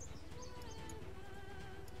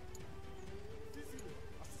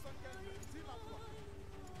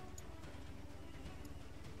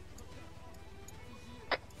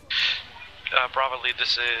 Bravo lead,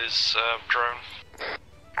 this is drone.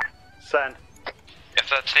 Send. If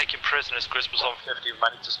they're taking prisoners, Grizz was on 50, we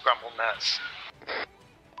might need to scramble nets.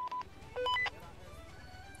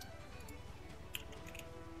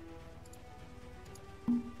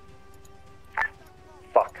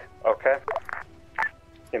 Fuck. Okay.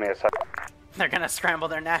 Give me a sec. They're gonna scramble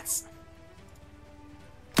their nets.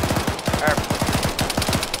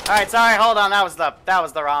 Alright, sorry, hold on, that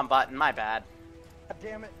was the wrong button, my bad. God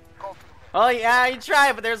damn it. Well, yeah, you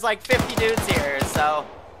try, but there's like 50 dudes here, so...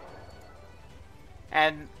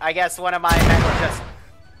 And I guess one of my men were just...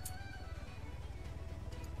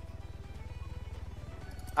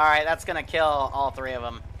 Alright, that's gonna kill all 3 of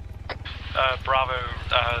them. Bravo,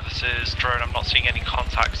 this is drone. I'm not seeing any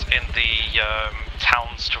contacts in the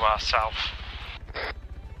towns to our south.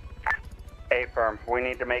 A-firm, we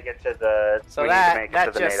need to make it to the... So that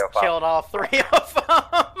just killed all 3 of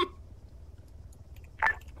them!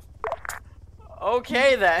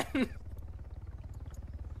 Okay then.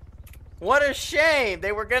 What a shame.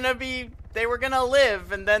 They were gonna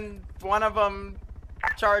live, and then one of them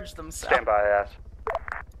charged themselves. Stand by, ass.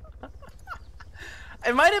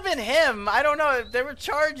 It might have been him. I don't know. There were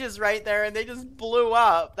charges right there, and they just blew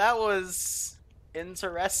up. That was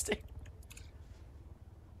interesting.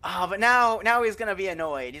 Oh, but now he's gonna be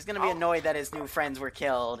annoyed. He's gonna be annoyed that his new friends were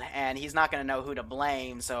killed, and he's not gonna know who to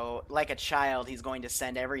blame. So, like a child, he's going to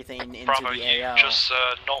send everything into Bravo, the AO. Just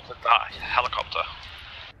north of that helicopter.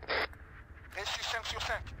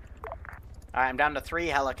 Alright, I'm down to 3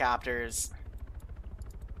 helicopters.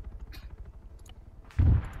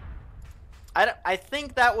 I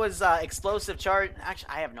think that was explosive charge. Actually,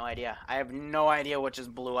 I have no idea. I have no idea what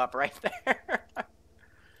just blew up right there.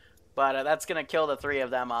 But that's going to kill the 3 of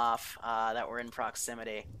them off that were in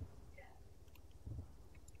proximity.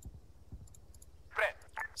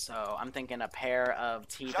 So I'm thinking a pair of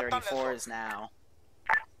T-34s now.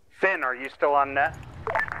 Finn, are you still on net?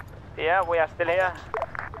 Yeah, we are still here.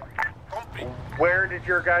 Where did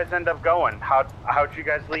your guys end up going? How'd you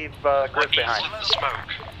guys leave Grizz behind? East of the smoke.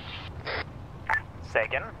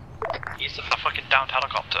 Second. East of the fucking downed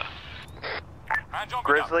helicopter.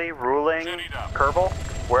 Grizzly, Ruling, Kerbal,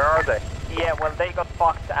 where are they? Yeah, well, they got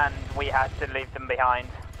fucked and we had to leave them behind.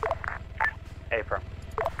 A-firm.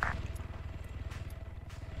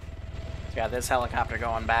 Got this helicopter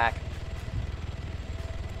going back.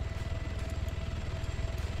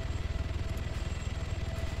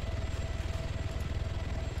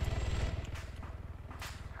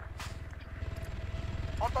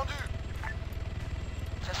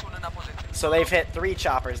 So they've hit 3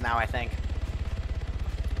 choppers now, I think.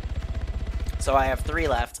 So I have 3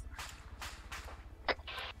 left.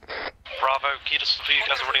 Bravo, Ketos, you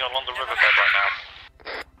guys are running along the riverbed right now.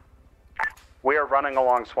 We are running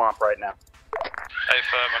along swamp right now. Hey,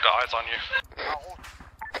 firm, I got eyes on you.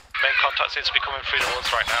 Main contact seems to be coming through the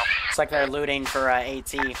woods right now. Looks like they're looting for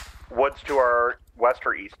AT. Woods to our west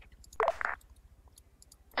or east?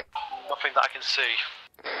 Nothing that I can see.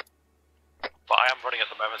 But I am running at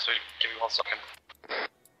the moment, so give me 1 second.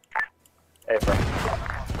 Hey, bro.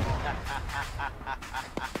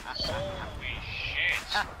 Holy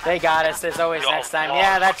shit. They got us. There's always next time.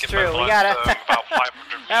 Yeah, that's true. We got to...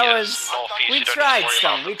 That was... We tried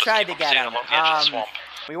some. We tried to get them.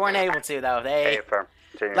 We weren't able to, though. They...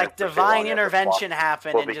 Like, divine intervention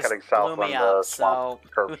happened and just blew me up. So,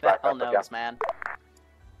 who the hell knows, man.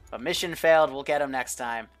 But mission failed. We'll get them next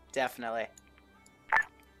time. Definitely.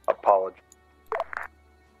 Apology.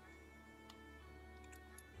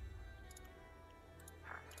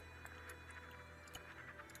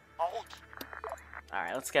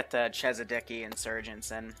 Alright, let's get the Chesedeki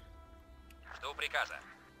insurgents in.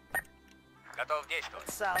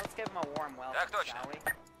 Let's give them a warm welcome, shall we?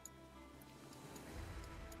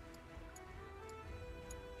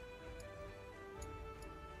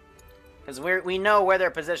 Because we know where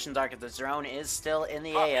their positions are, because the drone is still in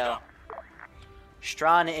the AO.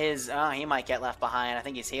 Strawn is... Oh, he might get left behind. I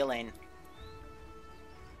think he's healing.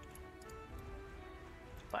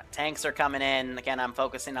 But tanks are coming in. Again, I'm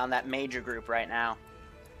focusing on that major group right now.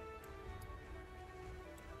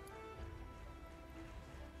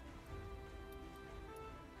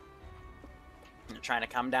 I'm trying to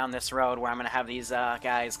come down this road where I'm going to have these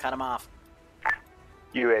guys cut them off.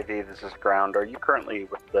 UAV, this is ground. Are you currently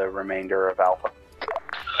with the remainder of Alpha?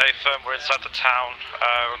 Hey, firm, we're inside the town.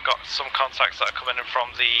 We've got some contacts that are coming in from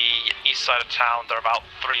the east side of town. They're about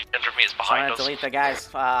 300 meters behind us. Delete the guys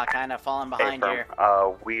kind of falling behind here.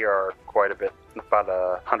 We are quite a bit, about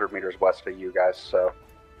 100 meters west of you guys, so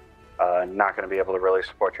not going to be able to really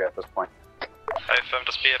support you at this point. Hey, firm,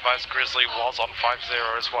 just be advised, Grizzly was on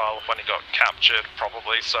 5-0 as well when he got captured,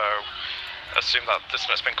 probably, so assume that this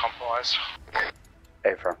has been compromised.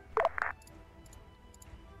 Hey, firm.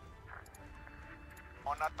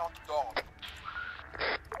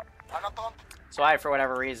 So I, for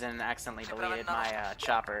whatever reason, accidentally deleted my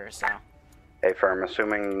chopper, so... Hey, firm,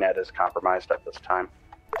 assuming net is compromised at this time.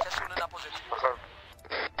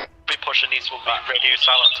 Be pushing these, will be radio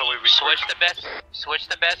silent until we regroup. Switch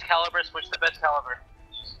the best caliber,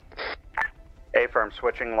 Hey, firm,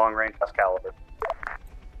 switching long range best caliber.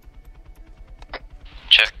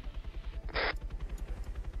 Check.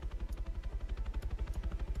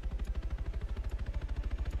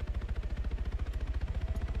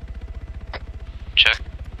 Check.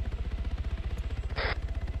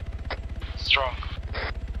 Strong.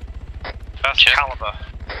 Best check. Caliber.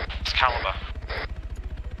 Best caliber.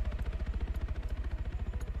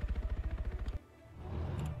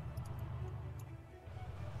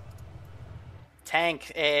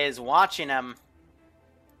 Tank is watching him.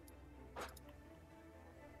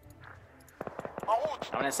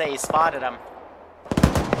 I'm gonna say he spotted him.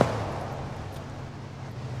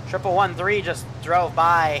 113 just drove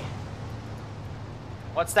by.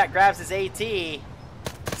 What's that? Grabs his AT. Sees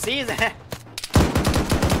it.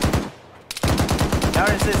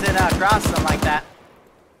 Notices it crosses him like that.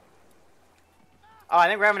 Oh, I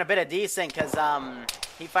think we're having a bit of desync because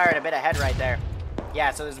he fired a bit ahead right there.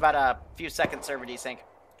 Yeah, so there's about a few seconds server desync.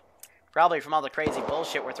 Probably from all the crazy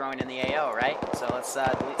bullshit we're throwing in the AO, right? So let's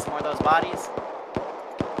delete some more of those bodies.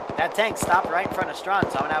 That tank stopped right in front of Strun,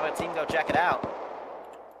 so I'm gonna have a team go check it out.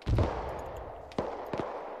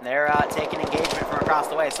 They're taking engagement from across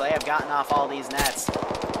the way, so they have gotten off all these nets.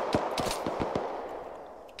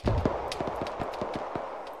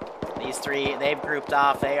 These three, they've grouped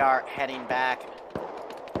off. They are heading back.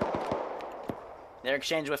 They're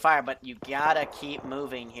exchanging with fire, but you gotta keep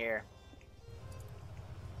moving here.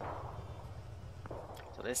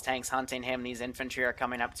 So this tank's hunting him. These infantry are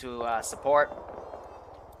coming up to support.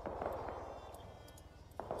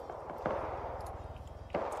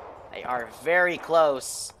 They are very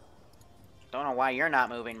close. Don't know why you're not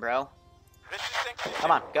moving, bro.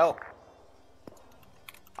 Come on, go.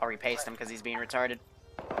 I'll repaste him because he's being retarded.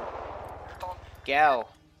 Go.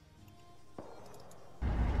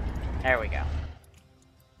 There we go.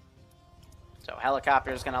 So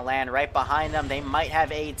helicopter's gonna land right behind them. They might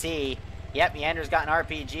have AT. Yep, Meander's got an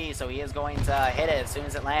RPG, so he is going to hit it as soon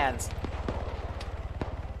as it lands.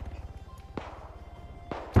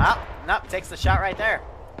 Oh, nope, takes the shot right there.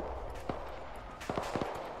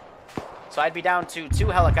 So I'd be down to 2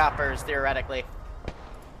 helicopters, theoretically.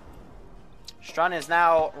 Strun is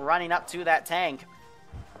now running up to that tank.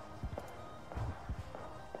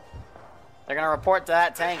 They're going to report to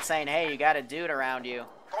that tank saying, hey, you got a dude around you.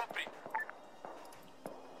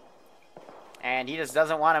 And he just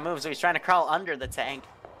doesn't want to move, so he's trying to crawl under the tank.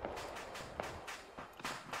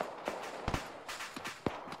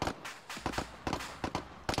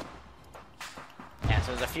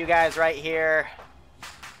 few guys right here.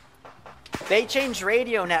 They changed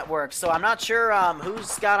radio networks, so I'm not sure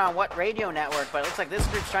who's got on what radio network, but it looks like this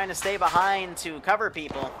group's trying to stay behind to cover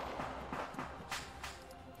people.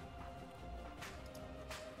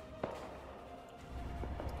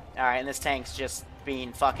 Alright, and this tank's just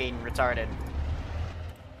being fucking retarded.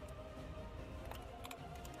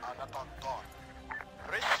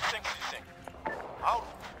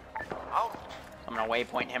 I'm gonna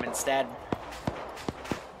waypoint him instead.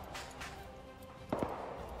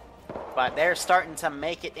 But they're starting to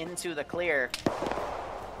make it into the clear.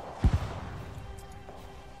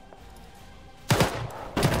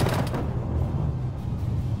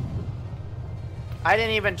 I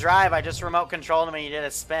didn't even drive, I just remote controlled him and he did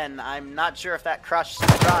a spin. I'm not sure if that crushed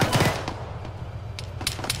Strun.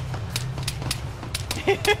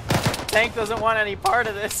 Tank doesn't want any part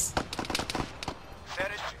of this.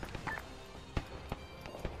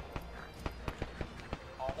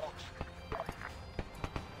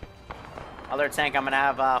 Other tank I'm going to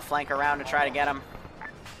have flank around to try to get him.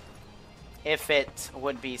 If it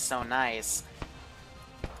would be so nice.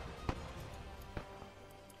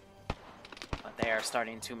 But they are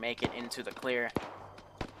starting to make it into the clear.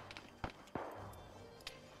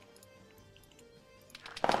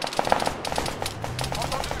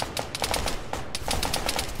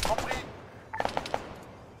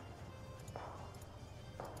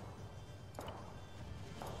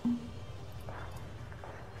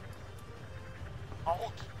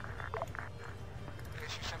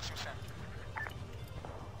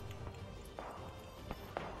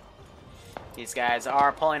 These guys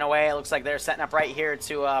are pulling away. It looks like they're setting up right here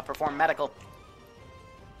to perform medical.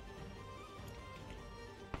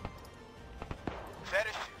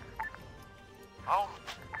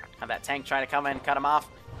 Have that tank try to come in, cut him off.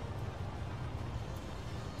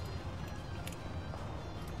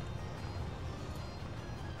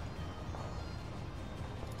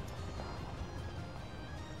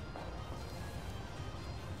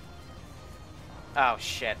 Oh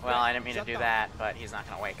shit, well I didn't mean to do that, but he's not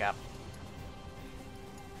gonna wake up.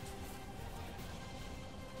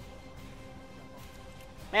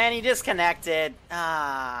 Man, he disconnected.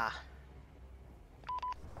 Ah.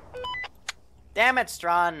 Damn it,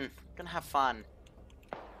 Strun. Gonna have fun.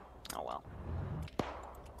 Oh well.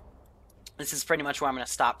 This is pretty much where I'm gonna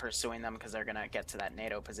stop pursuing them because they're gonna get to that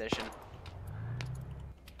NATO position.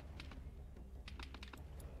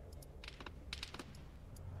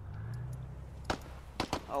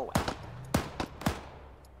 Oh well.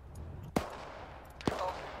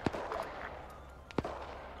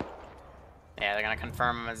 Yeah, they're gonna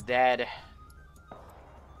confirm him as dead.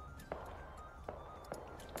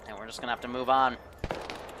 And we're just gonna have to move on.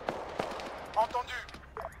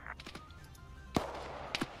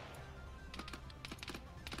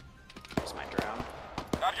 There's my drone.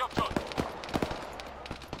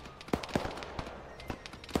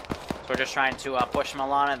 So we're just trying to push him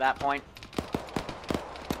along at that point.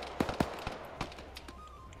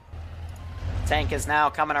 Tank is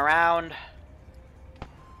now coming around.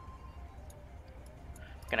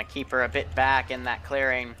 Gonna keep her a bit back in that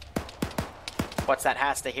clearing. What's that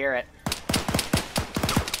has to hear it?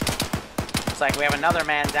 Looks like we have another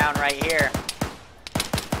man down right here.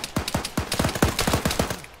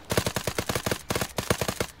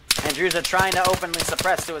 Andrewsa trying to openly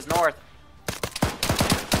suppress to his north.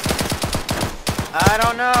 I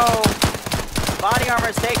don't know. Body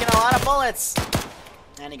armor's taking a lot of bullets.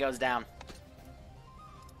 And he goes down.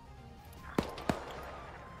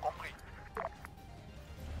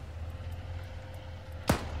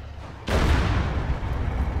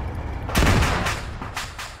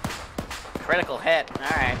 Critical hit.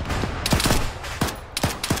 Alright.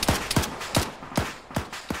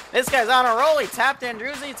 This guy's on a roll. He tapped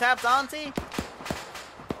Andrewsa, he tapped Auntie.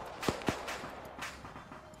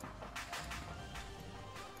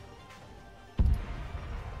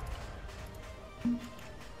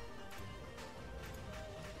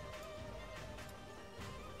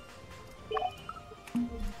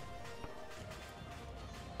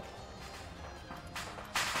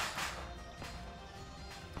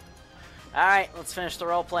 Alright, let's finish the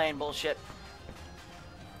role-playing bullshit.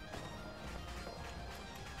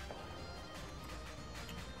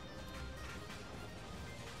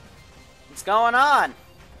 What's going on?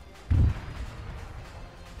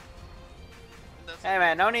 Hey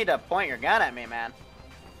man, no need to point your gun at me, man.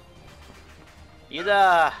 You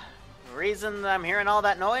the reason that I'm hearing all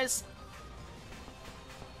that noise?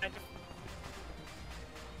 You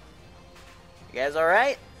guys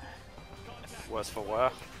alright? Worse for wear.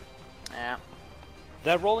 Yeah.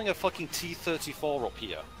 They're rolling a fucking T-34 up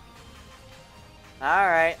here.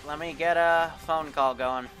 Alright, let me get a phone call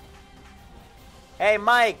going. Hey,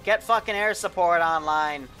 Mike, get fucking air support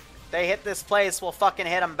online. They hit this place, we'll fucking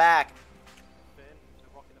hit them back.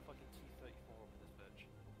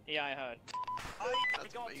 Yeah, I heard. We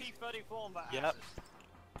got T-34 on that. Yep.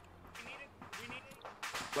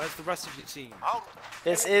 Where's the rest of your team?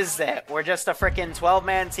 This is it. We're just a freaking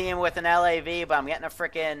 12-man team with an LAV, but I'm getting a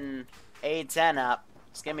freaking A10 up.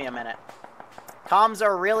 Just give me a minute. Comms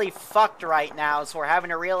are really fucked right now, so we're having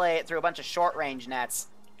to relay it through a bunch of short-range nets.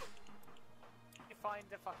 You find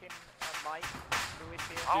the fucking Mike who is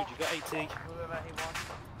here. Dude, you got AT. Whoever he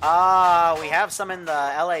was. We have some in the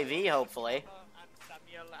LAV, hopefully.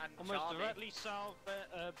 Samuel and Almost Charlie. directly south,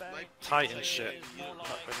 Bay. Titan shit. Not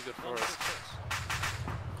very good for us.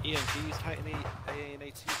 EMG's Titan AA and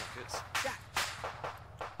AT rockets.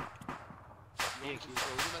 EMG's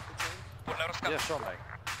yeah, sure, mate.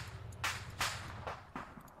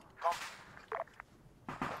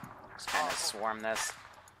 Just kind of swarm this.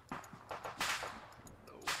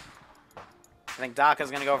 I think Daka's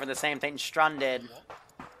gonna go for the same thing Strun did.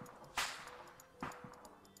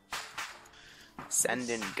 Send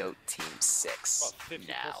in Goat Team 6 50%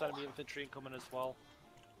 now. of the infantry incoming as well.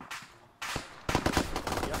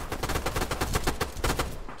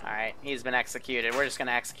 Alright, he's been executed. We're just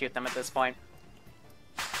gonna execute them at this point.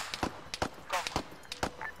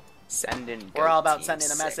 Send in We're all Goat about Team sending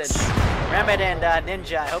a 6. message. Remit and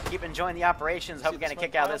Ninja, I hope you've enjoying the operations. Hope you're gonna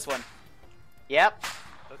kick out this one. Yep.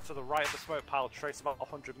 That's to the right of the smoke pile, trace about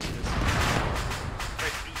 100 meters.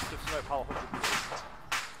 Trace east of smoke pile 100 meters.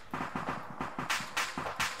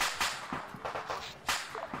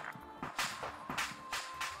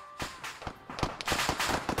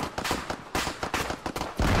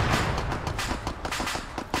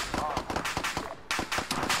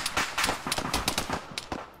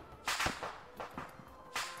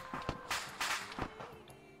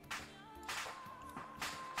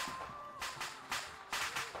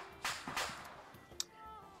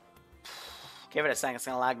 Give it a second, it's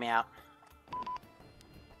gonna lag me out.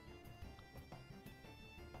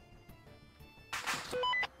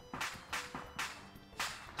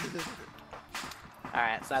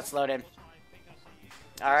 Alright, so that's loaded.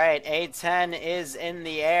 Alright, A10 is in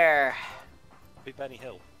the air. Big Benny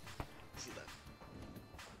Hill. I'm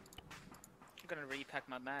gonna repack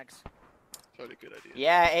my mags. Probably a good idea.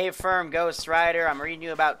 Yeah, A-Firm, Ghost Rider. I'm reading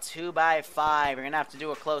you about 2x5. You're gonna have to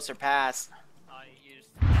do a closer pass. I used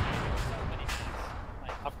so many mags.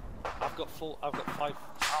 Like, I've got 5 full to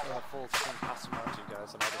pass around to you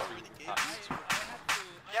guys, and I'll just read the packs.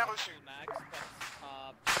 Bien reçu. Mags, but,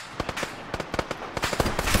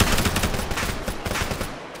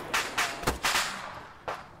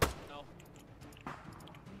 no.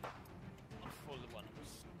 Not full ones.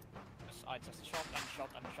 I just shot and shot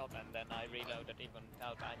and shot, and then I reloaded even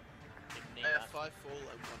without I didn't need I have that. 5 full and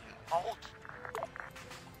 1 half.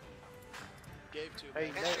 Gave to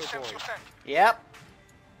Hey, NATO boy. Yep.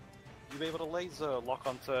 You be able to laser lock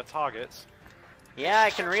onto targets? Yeah, I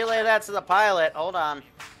can relay that to the pilot. Hold on.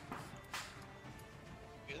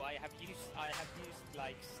 Well, I have used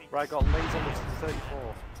like 6. Right, got laser on the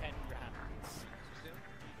 34. 10 rounds.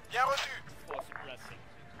 Bien reçu. For suppressing.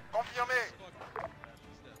 Confirmé.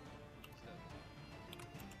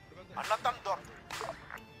 En attente d'ordre.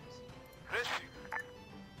 Reçu.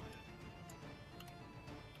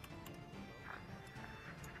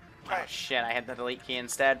 Oh shit, I hit the delete key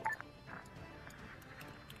instead.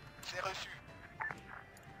 C'est reçu.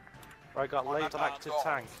 Right, got laser on active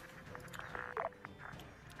tank.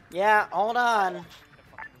 Yeah, hold on.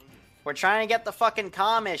 We're trying to get the fucking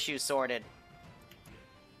comm issue sorted.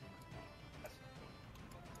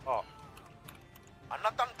 Oh. En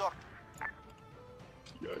attente d'ordre.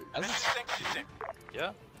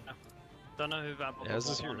 Yeah? Don't know who that Yeah, this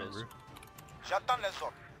is here, is. J'attends les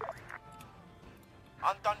ordres.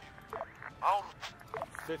 Entendu. En route.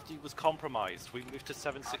 50 was compromised. We moved to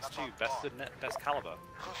 762, best caliber.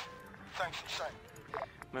 Thanks, Shane.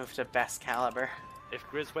 Move to best caliber. If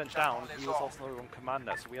Grizz went down, he was also on command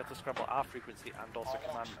net, so we had to scramble our frequency and also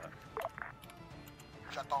command net.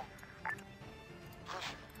 J'attends.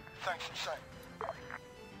 Reçu. Thanks, Shane.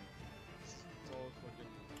 It's all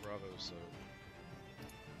fucking Bravo, so.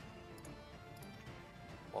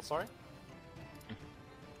 What, sorry?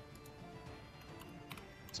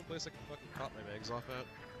 Someplace I can fucking pop my mags off at.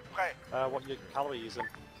 Prêt. What your caliber using?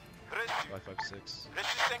 Reçu. 5.56.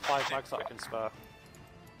 Reçu 5 mags that I can spare.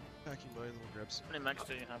 Packing mine, then we'll grab some. How many mags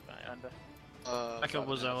do you have under? Michael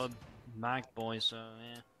was our mag boy, so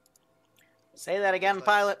yeah. Say that again,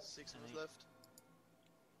 pilot. 6 months left.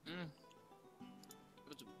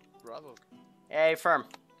 Go to Bravo. Hey, firm.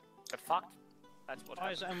 Get fucked. That's what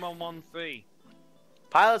Why is happened. M113?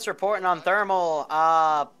 Pilots reporting on thermal.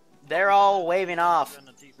 They're all waving off.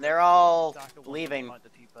 They're all leaving. Like the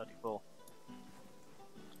T-34.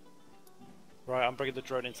 Right, I'm bringing the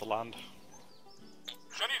drone into land.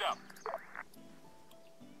 Shut it up.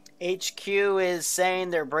 HQ is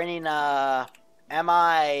saying they're bringing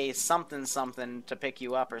MI something something to pick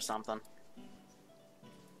you up or something.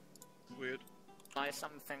 Weird. I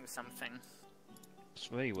something something. It's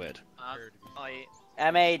very weird. I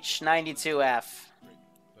MH92F.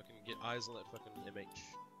 Fucking get eyes on that fucking MH.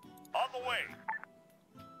 On the way.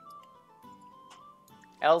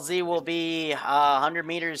 LZ will be 100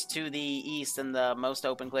 meters to the east in the most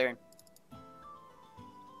open clearing.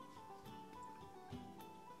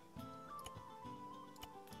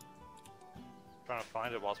 Trying to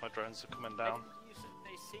find it whilst my drones are coming down. Use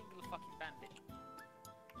a single fucking bandit.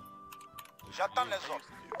 J'attends les autres.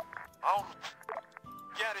 En route.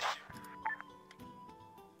 Bien reçu.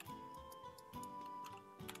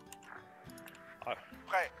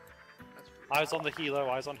 Prêt. Eyes on the helo,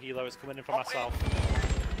 eyes on helo, it's coming in from my south.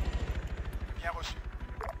 Bien reçu.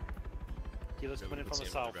 Helo's coming in from the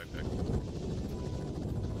south.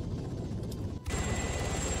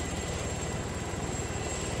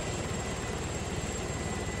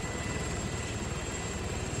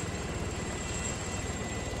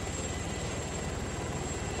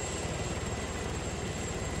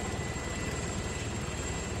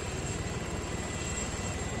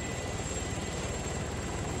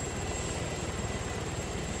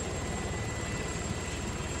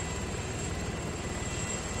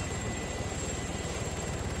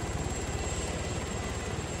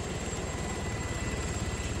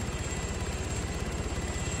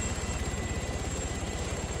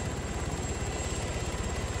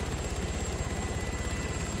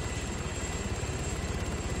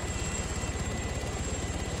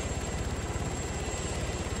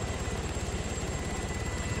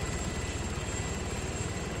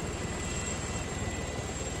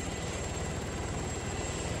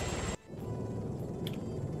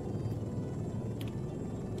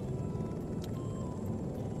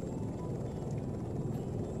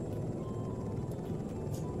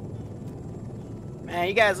 Man,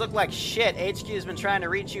 you guys look like shit. HQ's been trying to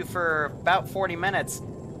reach you for about 40 minutes.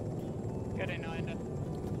 Good enough.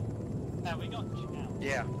 Now we got you now.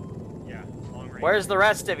 Yeah. Yeah. Long range. Where's the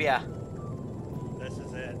rest of you? This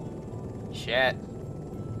is it. Shit.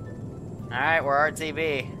 Alright, we're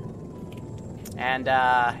RTB. And,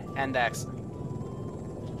 Index.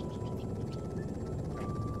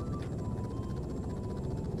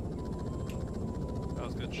 That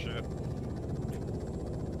was good shit.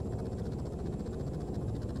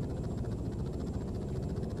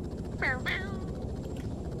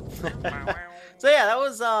 So yeah, that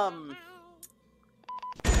was,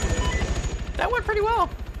 that went pretty well.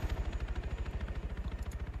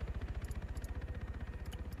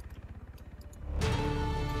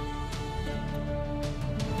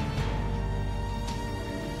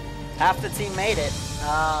 Half the team made it.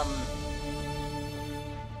 I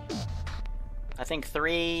think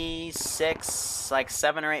 3, 6, like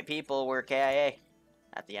 7 or 8 people were KIA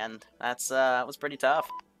at the end. That's, that was pretty tough.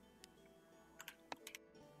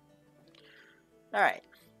 Alright.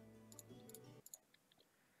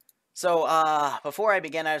 So, before I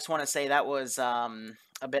begin, I just want to say that was, a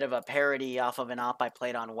bit of a parody off of an op I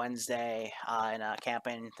played on Wednesday, in a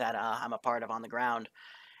campaign that, I'm a part of on the ground.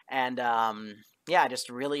 And, yeah, I just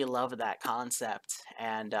really love that concept,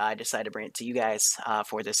 and I decided to bring it to you guys,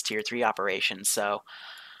 for this Tier 3 operation. So,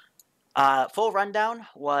 full rundown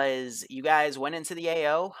was you guys went into the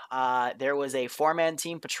AO, there was a 4-man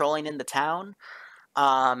team patrolling in the town,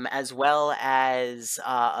 as well as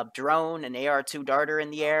a drone, an AR-2 darter in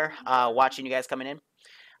the air, watching you guys coming in.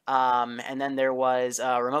 And then there was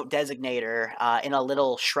a remote designator in a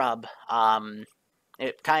little shrub.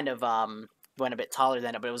 It kind of went a bit taller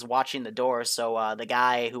than it, but it was watching the door, so the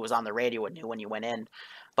guy who was on the radio knew when you went in.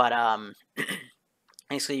 But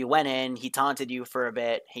basically, you went in, he taunted you for a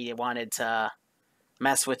bit, he wanted to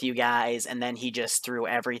mess with you guys, and then he just threw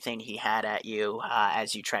everything he had at you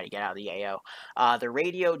as you try to get out of the AO. The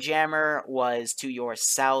radio jammer was to your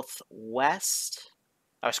southwest.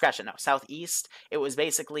 Oh, scratch it, no, southeast. It was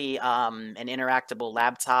basically an interactable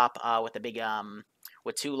laptop with a big,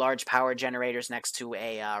 with 2 large power generators next to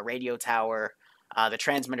a radio tower. The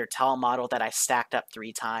transmitter tall model that I stacked up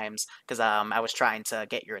 3 times because I was trying to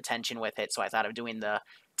get your attention with it, so I thought of doing the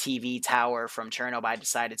TV tower from Chernobyl. I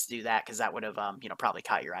decided to do that because that would have, you know, probably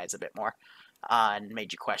caught your eyes a bit more and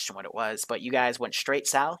made you question what it was. But you guys went straight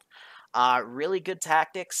south. Really good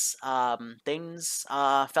tactics. Things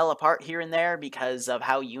fell apart here and there because of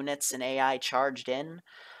how units and AI charged in.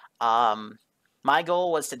 My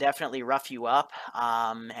goal was to definitely rough you up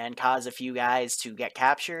and cause a few guys to get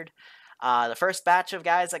captured. The first batch of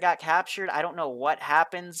guys that got captured, I don't know what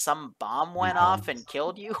happened. Some bomb went off and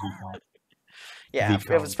killed you. Yeah,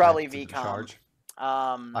 VCOM, it was probably did the VCOM. charge.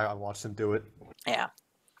 I watched him do it. Yeah.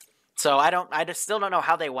 So I just still don't know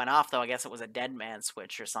how they went off though. I guess it was a dead man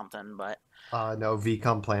switch or something, but No,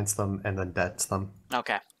 VCOM plants them and then dets them.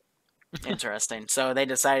 okay. Interesting. So they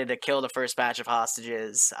decided to kill the first batch of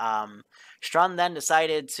hostages. Strun then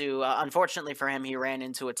decided to, unfortunately for him, he ran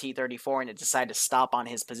into a T-34 and it decided to stop on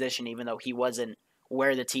his position even though he wasn't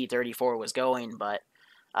where the T-34 was going, but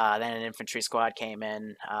then an infantry squad came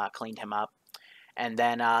in, cleaned him up. And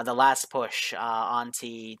then the last push,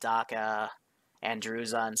 Auntie, Daka,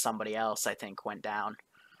 Andruza, and somebody else, I think, went down.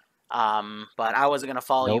 But I wasn't going to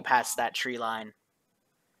follow you past that tree line.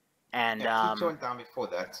 And yeah, he went down before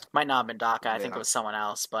that. might not have been Daka. I think it was someone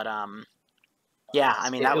else. But yeah, I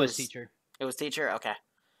mean that was teacher. It was teacher. Okay.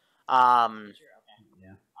 Yeah.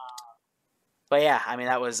 But yeah, I mean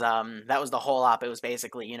that was the whole op. It was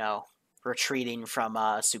basically, you know, retreating from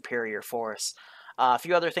a superior force. A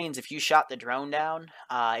few other things. If you shot the drone down,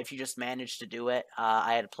 if you just managed to do it,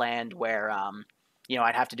 I had planned where you know,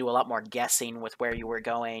 I'd have to do a lot more guessing with where you were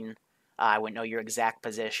going. I wouldn't know your exact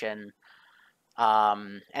position.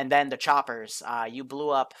 And then the choppers, you blew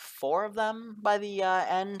up 4 of them by the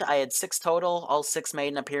end. I had 6 total. All 6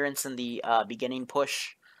 made an appearance in the beginning push.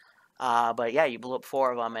 But yeah, you blew up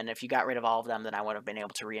 4 of them, and if you got rid of all of them, then I would have been able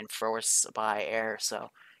to reinforce by air. So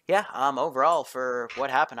yeah, overall, for what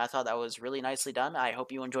happened, I thought that was really nicely done. I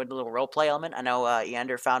hope you enjoyed the little roleplay element. I know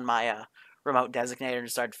Eander found my remote designator and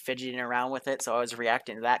started fidgeting around with it, so I was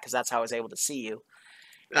reacting to that because that's how I was able to see you.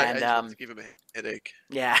 I just wanted to give him a headache.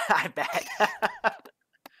 Yeah, I bet.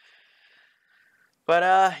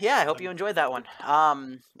 But yeah, I hope you enjoyed that one.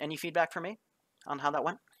 Any feedback for me on how that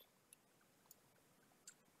went?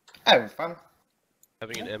 That was fun.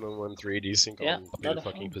 Having an M13 desync on your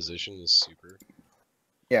fucking position is super.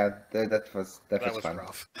 Yeah, that was fun.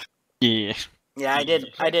 Rough. Yeah. Yeah, I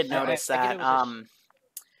did notice that.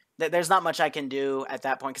 There's not much I can do at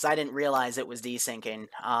that point because I didn't realize it was desyncing.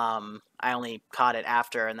 I only caught it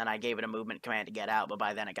after, and then I gave it a movement command to get out, but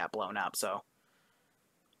by then it got blown up, so...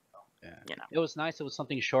 Yeah. You know. It was nice. It was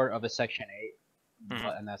something short of a Section 8.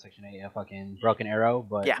 But, and that Section 8, a fucking broken arrow,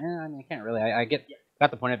 but yeah, I mean, I can't really... I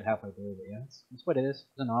got the point of it halfway through, but yeah, it's what it is.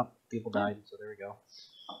 It's not. People died, so there we go.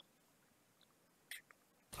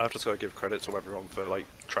 I've just got to give credit to everyone for, like,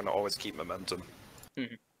 trying to always keep momentum. Yeah,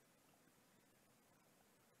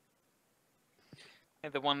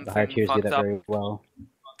 the one The higher thing tiers do fucked that up. very well.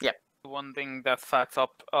 Yep. The one thing that fucked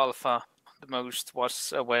up Alpha the most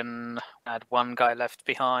was when I had one guy left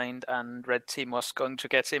behind and Red Team was going to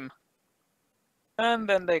get him. And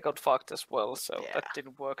then they got fucked as well, so that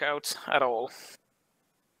didn't work out at all.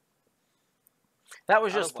 That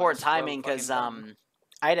was just poor timing because I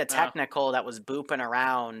had a technical that was booping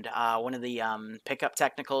around, one of the pickup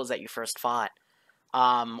technicals that you first fought.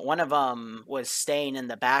 One of them was staying in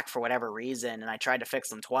the back for whatever reason, and I tried to fix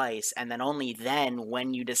them twice, and then only then,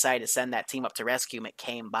 when you decide to send that team up to rescue him, it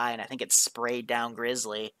came by, and I think it sprayed down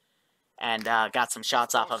Grizzly, and got some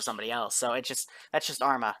shots off of somebody else. So that's just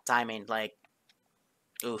Arma timing. Like,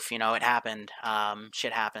 oof, you know, it happened.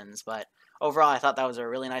 Shit happens, but overall, I thought that was a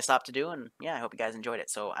really nice stop to do, and yeah, I hope you guys enjoyed it.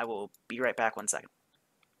 So I will be right back 1 second.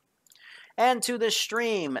 And to the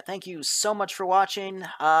stream, thank you so much for watching.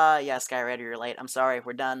 Yeah, Skyrider, you're late. I'm sorry,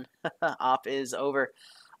 we're done. Op is over.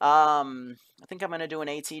 I think I'm going to do an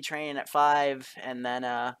AT training at 5, and then,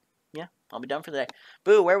 yeah, I'll be done for the day.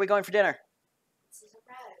 Boo, where are we going for dinner? It's a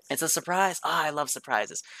surprise. It's a surprise. Ah, I love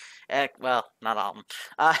surprises. Well, not all of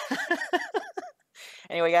them.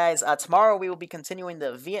 Anyway, guys, tomorrow we will be continuing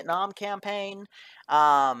the Vietnam campaign.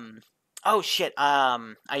 Oh, shit.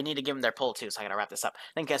 I need to give them their poll, too, so I gotta wrap this up.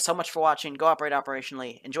 Thank you guys so much for watching. Go operate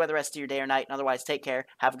operationally. Enjoy the rest of your day or night. And otherwise, take care.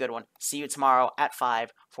 Have a good one. See you tomorrow at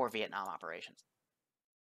 5 for Vietnam operations.